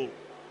fail.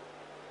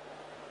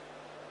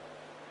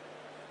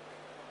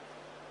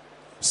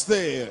 It's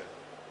there.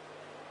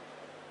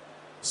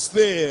 It's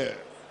there.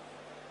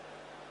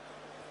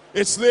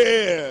 It's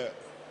there.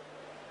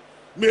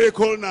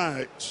 Miracle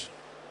night.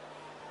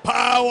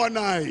 Power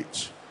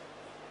night.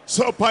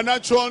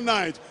 Supernatural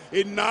night.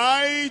 A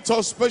night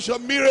of special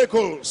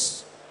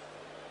miracles.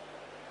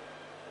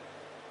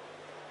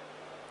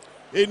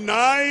 A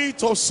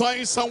night of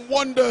signs and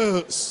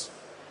wonders.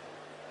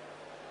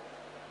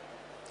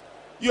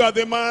 You are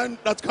the man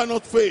that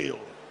cannot fail.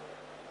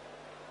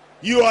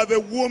 You are the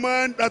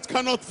woman that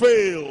cannot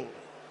fail.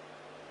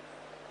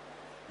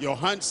 Your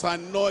hands are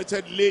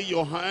anointed. Lay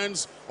your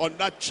hands on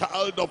that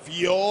child of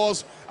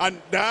yours,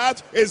 and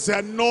that is the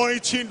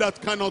anointing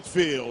that cannot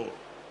fail.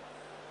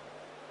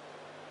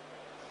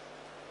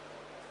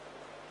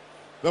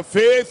 The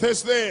faith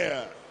is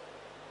there.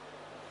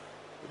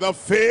 The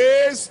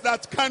faith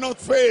that cannot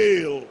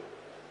fail.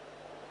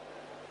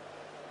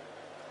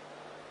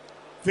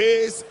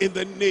 Faith in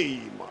the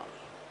name.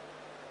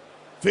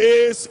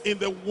 Faith in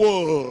the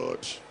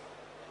word.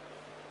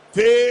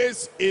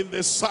 Faith in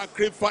the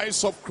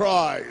sacrifice of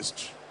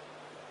Christ.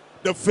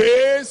 The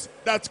faith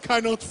that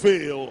cannot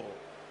fail.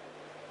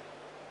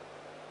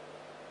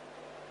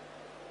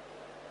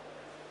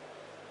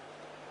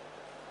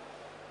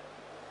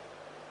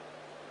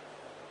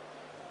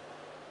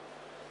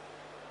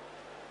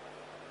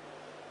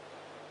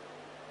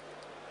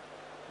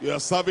 You are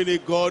serving a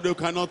God who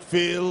cannot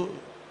fail.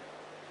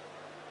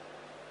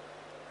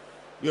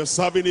 You are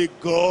serving a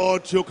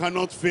God who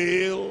cannot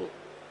fail.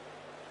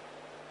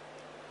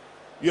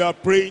 You are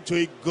praying to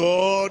a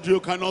God who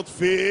cannot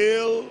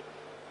fail.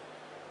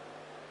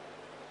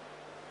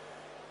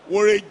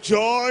 We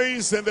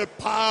rejoice in the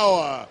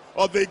power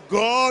of the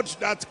God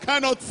that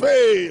cannot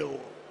fail.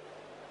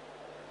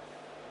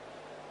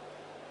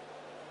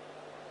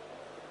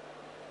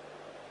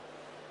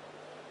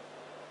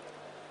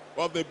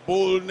 We have the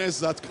boldness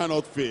that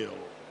cannot fail.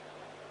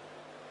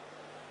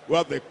 We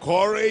have the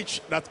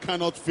courage that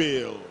cannot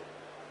fail.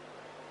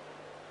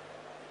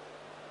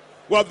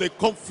 We have the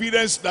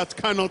confidence that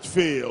cannot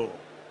fail.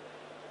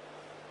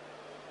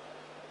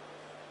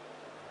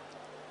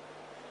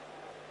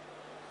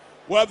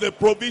 We have the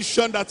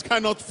provision that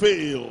cannot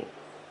fail.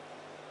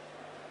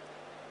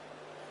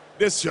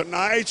 This your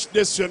night,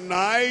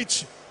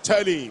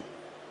 tell him.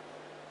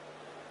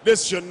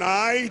 This your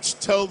night,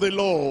 tell the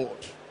Lord.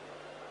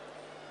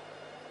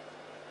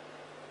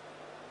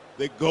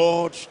 The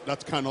God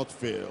that cannot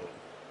fail.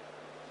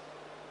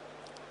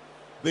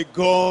 The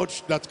God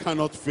that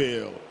cannot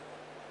fail.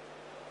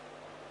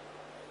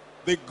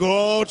 The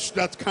God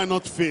that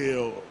cannot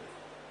fail.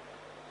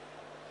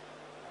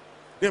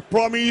 The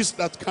promise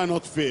that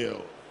cannot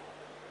fail.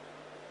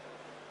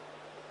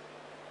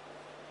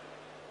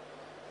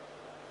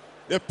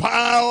 The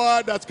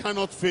power that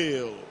cannot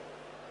fail.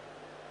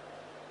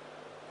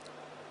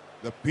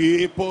 The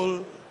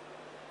people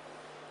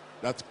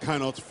that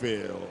cannot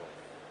fail.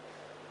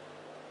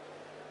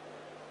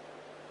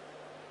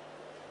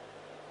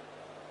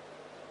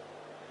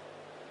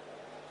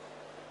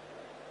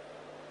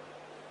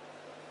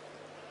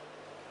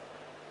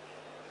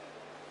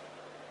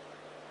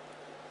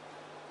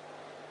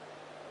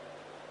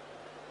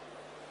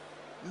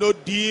 No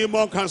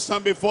demon can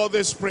stand before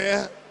this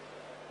prayer.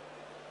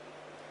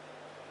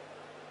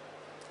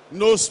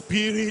 No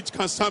spirit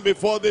can stand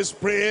before this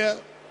prayer.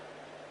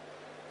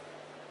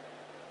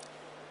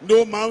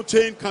 No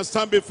mountain can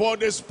stand before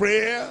this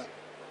prayer.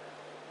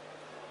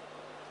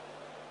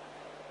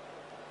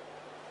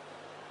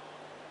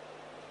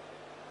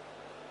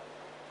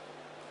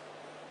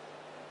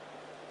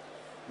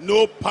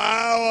 No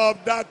power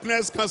of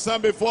darkness can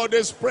stand before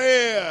this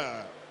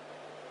prayer.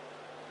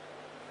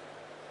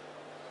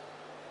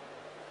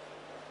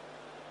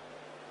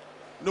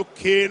 No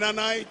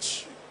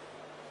Canaanite,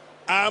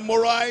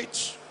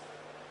 Amorite,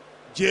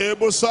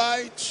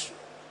 Jebusite,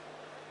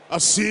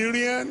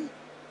 Assyrian,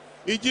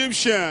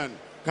 Egyptian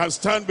can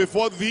stand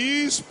before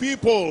these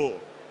people.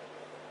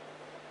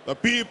 The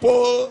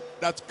people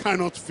that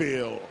cannot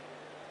fail.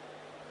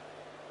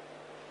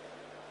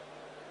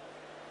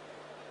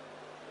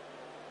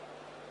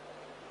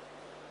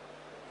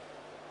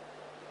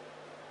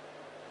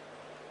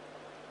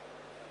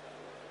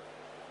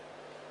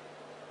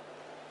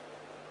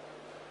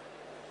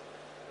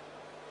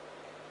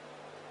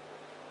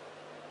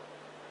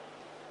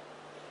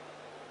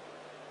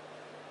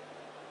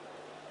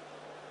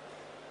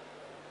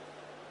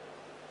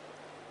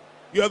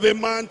 You are the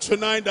man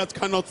tonight that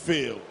cannot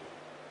fail.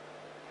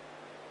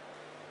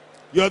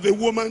 You are the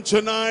woman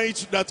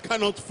tonight that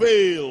cannot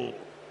fail.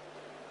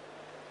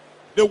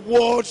 The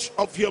word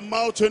of your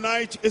mouth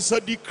tonight is a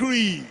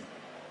decree.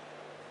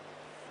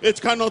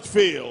 It cannot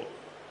fail.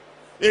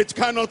 It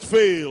cannot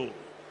fail.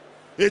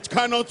 It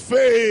cannot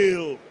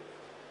fail.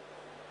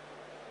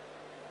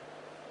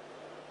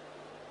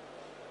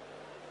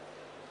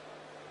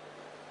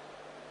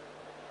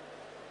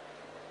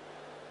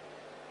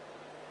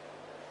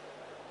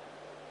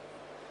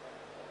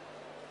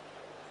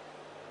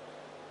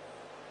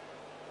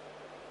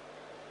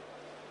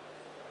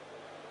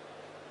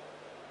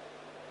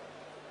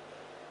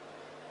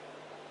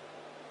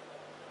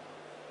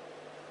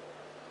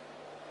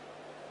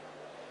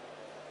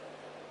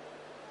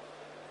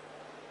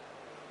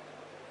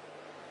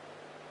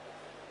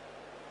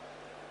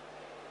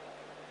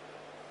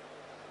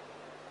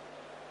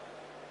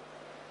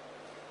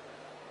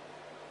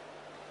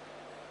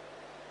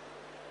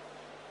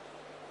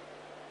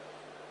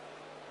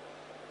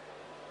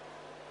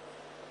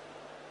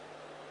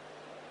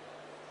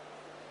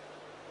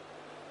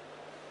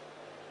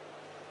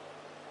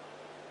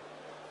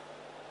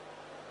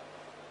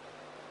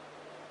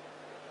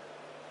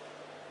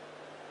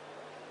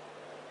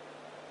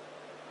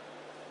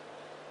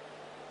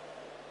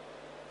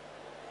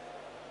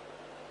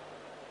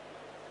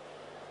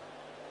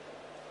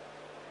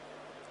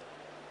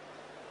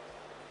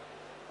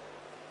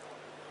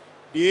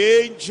 The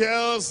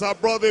angels have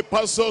brought the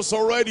parcels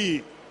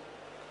already.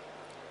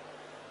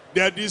 They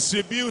are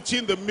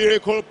distributing the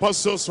miracle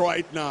parcels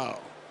right now.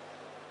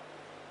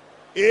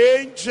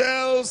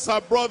 Angels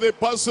have brought the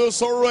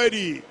parcels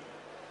already.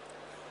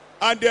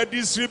 And they are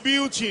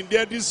distributing.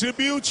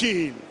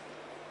 The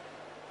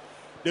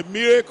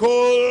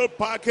miracle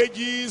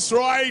packages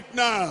right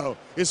now.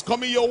 It's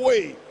coming your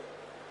way.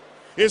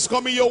 It's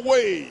coming your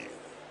way.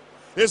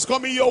 It's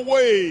coming your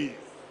way.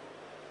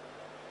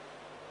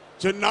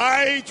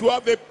 Tonight you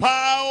have the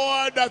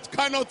power that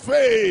cannot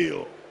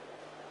fail.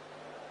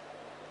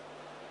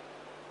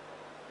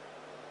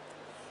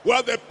 We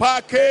have the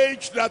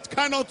package that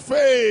cannot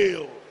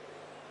fail.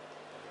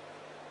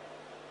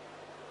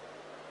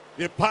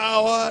 The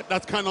power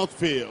that cannot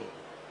fail.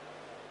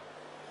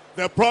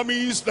 The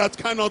promise that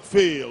cannot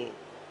fail.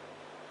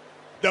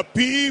 The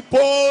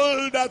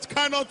people that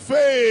cannot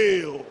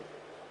fail.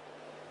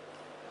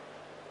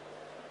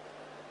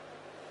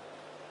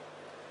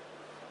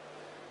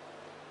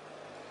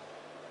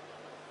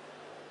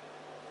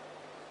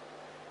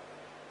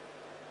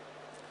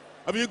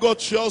 Have you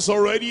got yours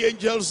already?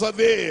 Angels are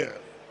there.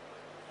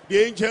 The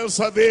angels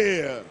are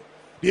there.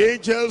 The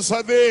angels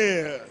are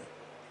there.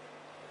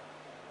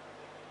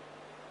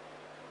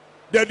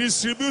 They're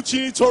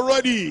distributing it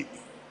already.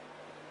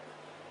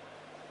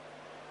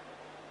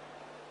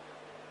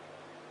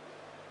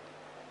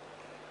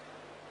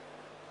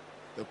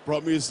 The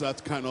promise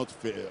that cannot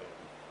fail.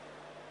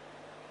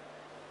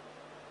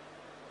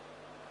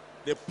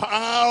 The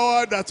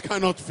power that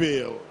cannot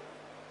fail.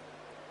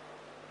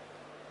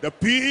 The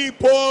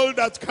people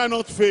that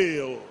cannot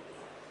fail.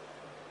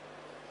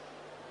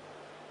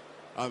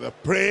 And the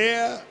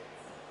prayer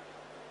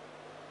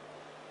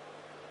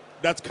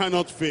that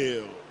cannot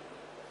fail.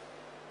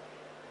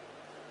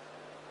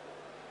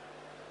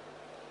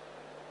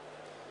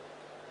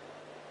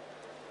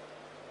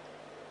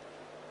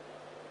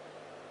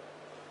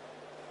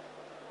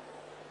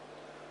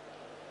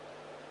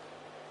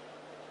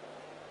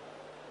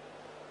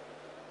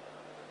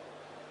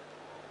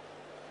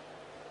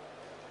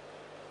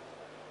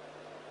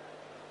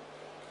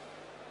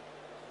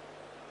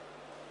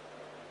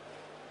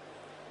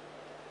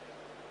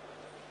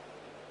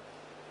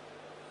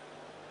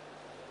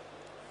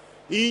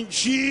 In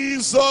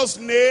Jesus'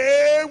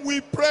 name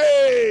we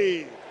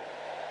pray.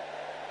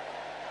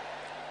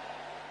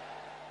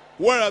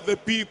 Where are the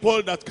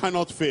people that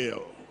cannot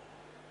fail?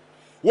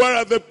 Where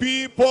are the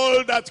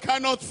people that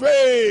cannot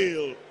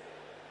fail?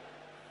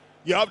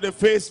 You have the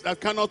faith that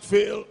cannot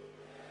fail.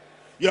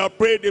 You have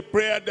prayed the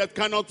prayer that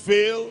cannot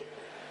fail.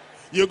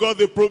 You got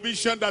the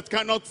provision that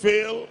cannot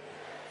fail.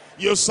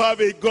 You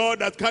serve a God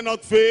that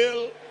cannot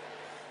fail.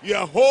 You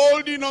are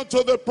holding on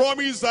to the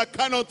promise that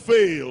cannot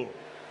fail.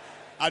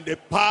 And the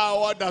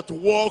power that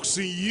works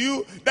in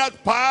you,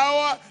 that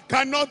power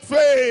cannot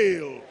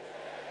fail.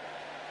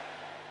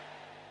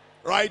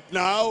 Right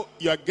now,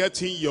 you are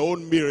getting your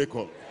own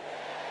miracle.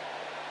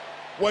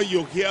 When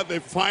you hear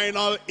the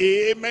final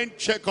amen,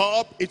 check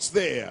up, it's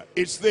there,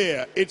 it's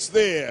there, it's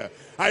there.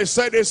 I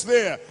said it's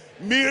there.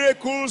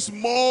 Miracles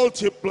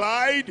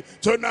multiplied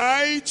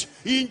tonight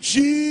in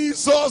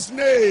Jesus'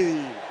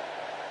 name.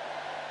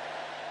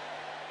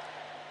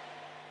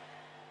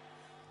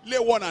 Lay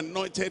one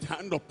anointed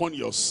hand upon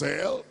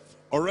yourself.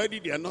 Already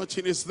the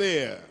anointing is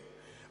there.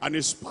 And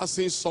it's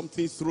passing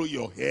something through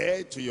your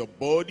head, to your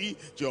body,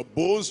 to your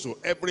bones, to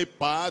every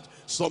part.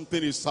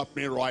 Something is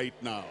happening right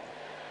now.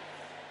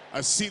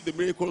 I see the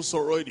miracles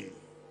already.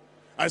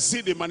 I see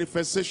the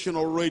manifestation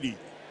already.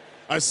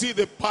 I see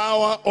the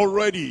power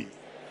already.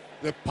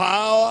 The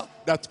power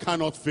that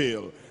cannot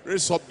fail.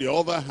 Raise up the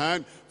other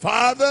hand.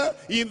 Father,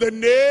 in the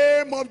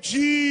name of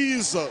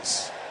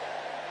Jesus.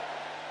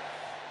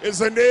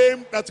 It's a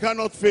name that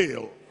cannot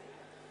fail.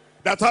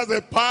 That has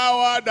a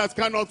power that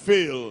cannot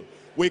fail.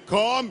 We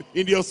come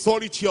in the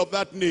authority of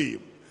that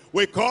name.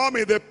 We come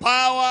in the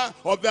power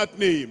of that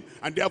name.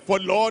 And therefore,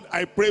 Lord,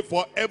 I pray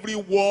for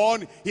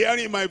everyone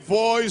hearing my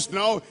voice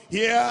now,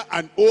 here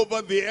and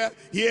over there,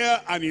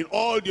 here and in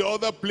all the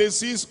other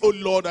places. Oh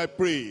Lord, I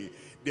pray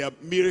their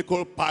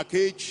miracle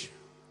package,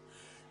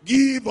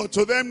 give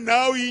unto them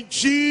now in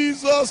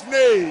Jesus'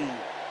 name.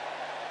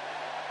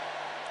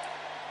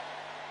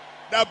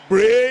 That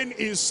brain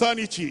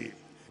insanity,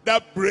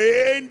 that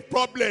brain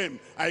problem,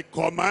 I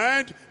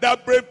command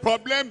that brain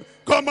problem,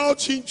 come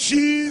out in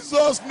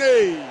Jesus'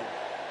 name.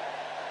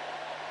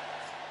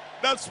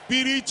 That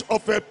spirit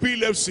of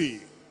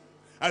epilepsy,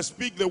 I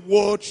speak the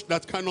word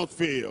that cannot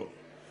fail.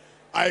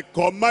 I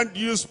command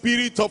you,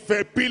 spirit of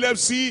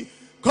epilepsy,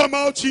 come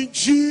out in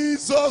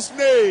Jesus'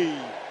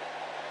 name.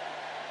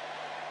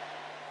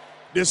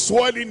 The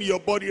swelling in your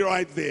body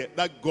right there,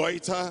 that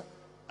goiter,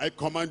 I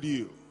command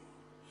you,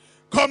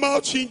 come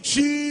out in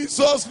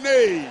Jesus'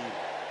 name.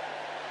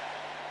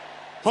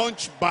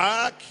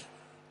 Hunchback,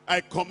 I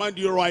command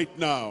you right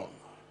now,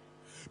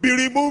 be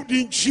removed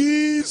in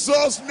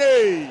Jesus'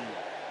 name.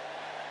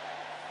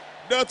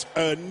 That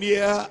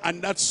hernia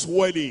and that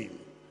swelling,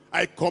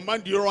 I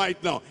command you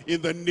right now,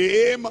 in the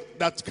name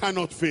that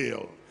cannot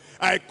fail.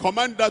 I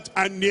command that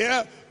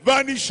hernia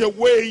vanish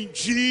away in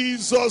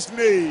Jesus'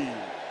 name.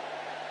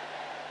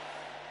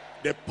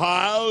 The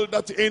pile,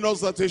 that anus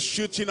that is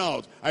shooting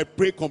out, I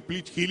pray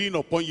complete healing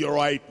upon you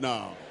right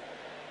now.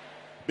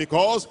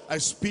 Because I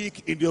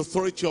speak in the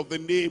authority of the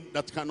name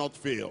that cannot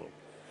fail.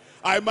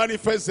 I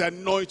manifest the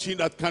anointing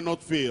that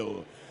cannot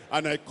fail.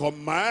 And I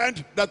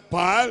command that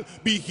pile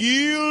be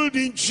healed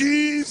in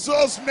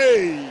Jesus'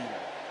 name.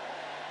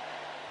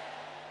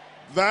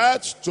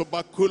 That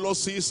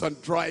tuberculosis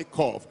and dry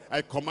cough,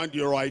 I command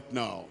you right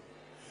now,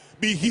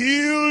 be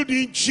healed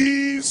in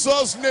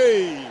Jesus'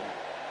 name.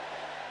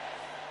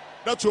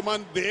 That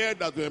woman there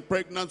that been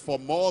pregnant for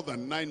more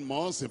than 9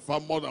 months, in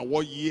fact more than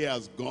 1 year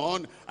has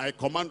gone, I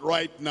command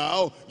right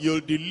now,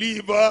 you'll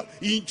deliver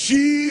in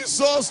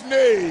Jesus'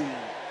 name.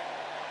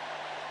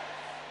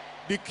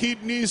 The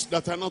kidneys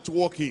that are not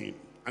working,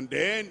 and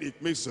then it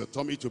makes the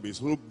tummy to be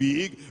so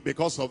big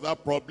because of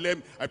that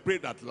problem, I pray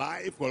that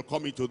life will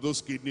come into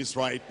those kidneys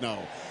right now.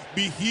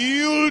 Be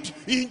healed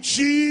in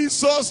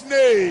Jesus'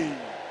 name.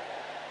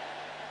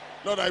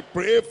 Lord, I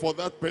pray for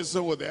that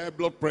person with the high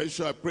blood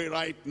pressure. I pray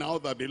right now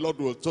that the Lord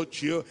will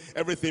touch you.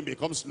 Everything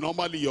becomes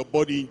normal in your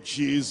body in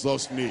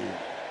Jesus' name.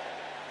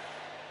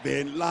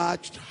 The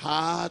enlarged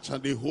heart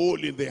and the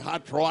hole in the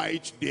heart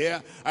right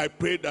there, I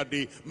pray that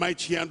the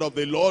mighty hand of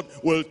the Lord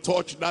will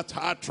touch that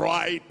heart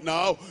right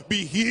now.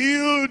 Be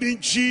healed in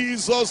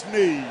Jesus'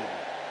 name.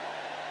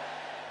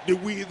 The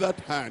withered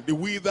hand, the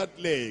withered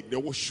leg, the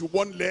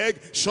one leg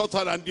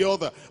shorter than the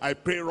other, I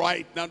pray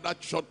right now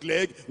that short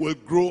leg will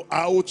grow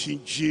out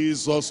in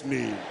Jesus'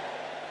 name.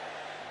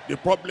 The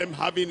problem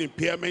having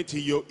impairment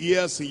in your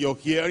ears, in your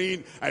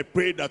hearing, I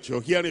pray that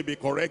your hearing be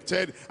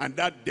corrected and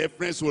that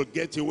deafness will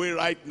get away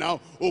right now.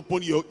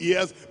 Open your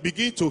ears,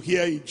 begin to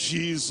hear in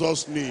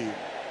Jesus' name.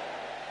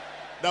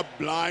 That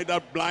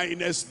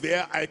blindness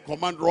there, I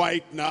command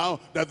right now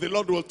that the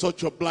Lord will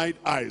touch your blind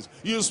eyes.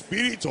 You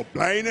spirit of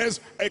blindness,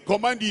 I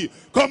command you,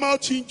 come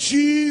out in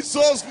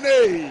Jesus'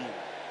 name.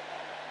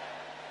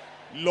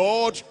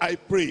 Lord, I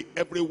pray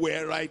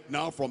everywhere right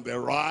now, from the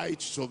right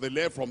to the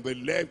left, from the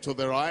left to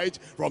the right,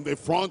 from the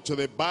front to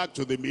the back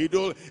to the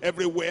middle,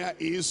 everywhere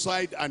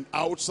inside and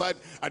outside,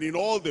 and in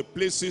all the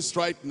places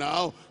right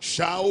now,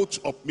 shout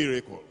of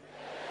miracle,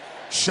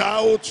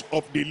 shout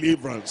of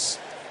deliverance,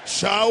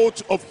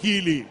 shout of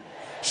healing,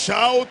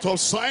 shout of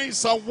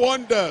signs and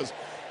wonders.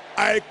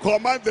 I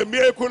command the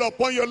miracle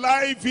upon your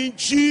life in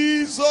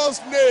Jesus'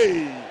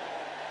 name.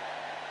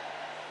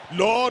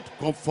 Lord,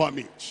 confirm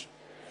it.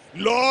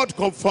 Lord,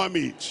 confirm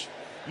it.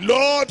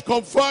 Lord,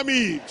 confirm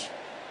it.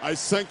 I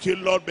thank you,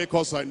 Lord,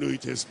 because I know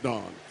it is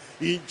done.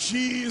 In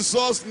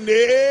Jesus'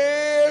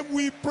 name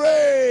we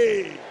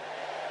pray.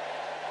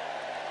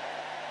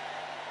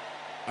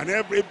 And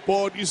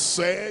everybody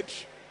said,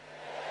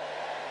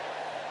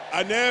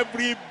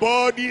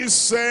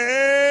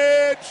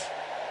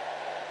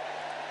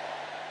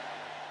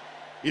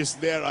 it's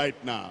there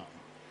right now.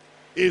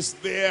 It's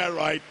there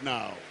right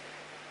now.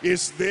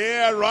 It's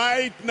there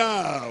right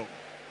now.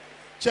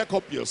 Check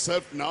up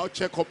yourself now.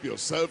 Check up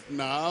yourself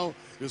now.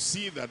 You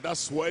see that that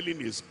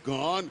swelling is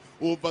gone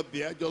over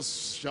there.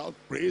 Just shout,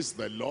 praise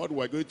the Lord.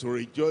 We're going to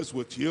rejoice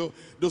with you.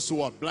 Those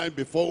who are blind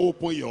before,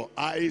 open your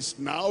eyes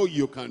now.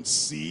 You can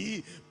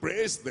see.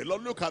 Praise the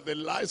Lord. Look at the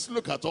lights.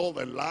 Look at all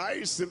the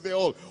lights in the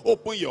hall.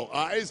 Open your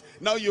eyes.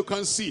 Now you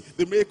can see.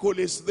 The miracle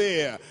is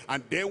there.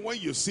 And then when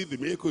you see the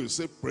miracle, you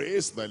say,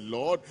 praise the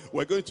Lord.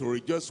 We're going to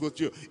rejoice with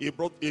you.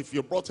 If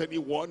you brought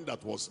anyone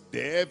that was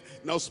deaf,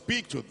 now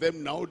speak to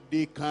them. Now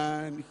they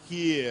can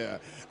hear.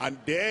 And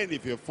then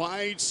if you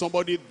find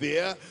somebody somebody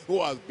there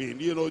who has been,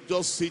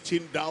 just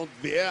sitting down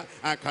there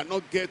and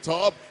cannot get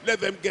up. Let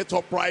them get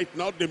up right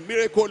now. The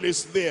miracle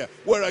is there.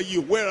 Where are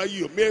you? Where are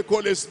you?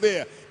 Miracle is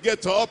there.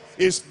 Get up.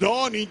 It's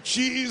done in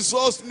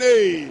Jesus'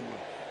 name.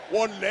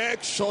 One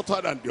leg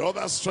shorter than the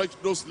other. Stretch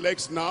those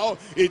legs now.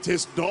 It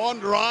is done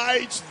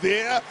right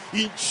there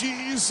in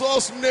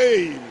Jesus'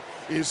 name.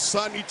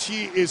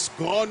 Insanity is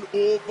gone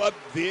over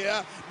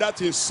there.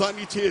 That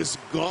insanity is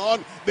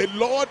gone. The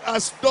Lord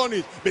has done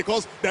it,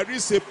 because there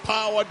is a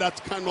power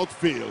that cannot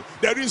fail.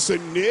 There is a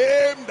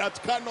name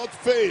that cannot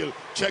fail.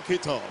 Check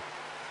it up.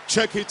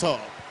 Check it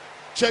up.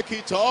 Check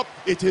it up.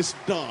 It is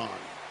done.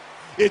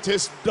 It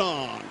is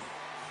done.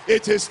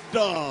 It is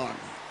done.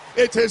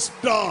 It is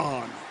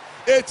done.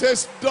 It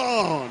is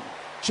done.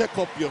 Check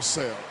up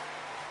yourself.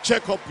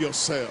 Check up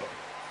yourself.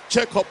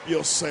 Check up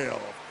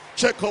yourself.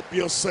 Check up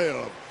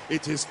yourself.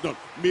 It is done.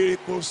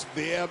 Miracles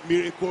there,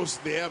 miracles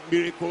there,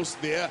 miracles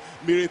there,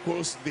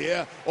 miracles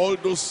there. All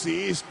those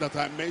things that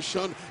I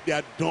mentioned, they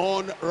are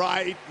done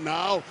right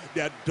now.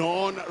 They are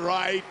done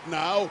right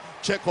now.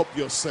 Check up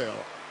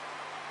yourself.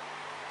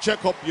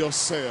 Check up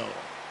yourself.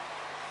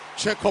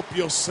 Check up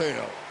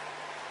yourself.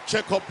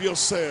 Check up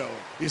yourself.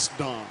 It's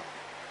done.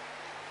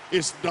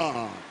 It's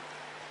done.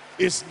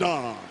 It's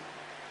done.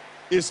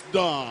 It's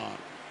done.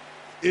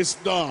 It's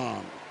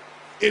done.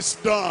 It's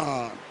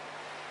done.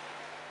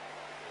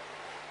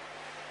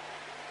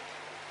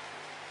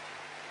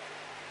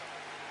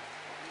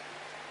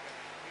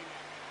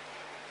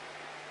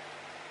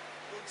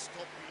 Don't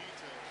stop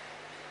it.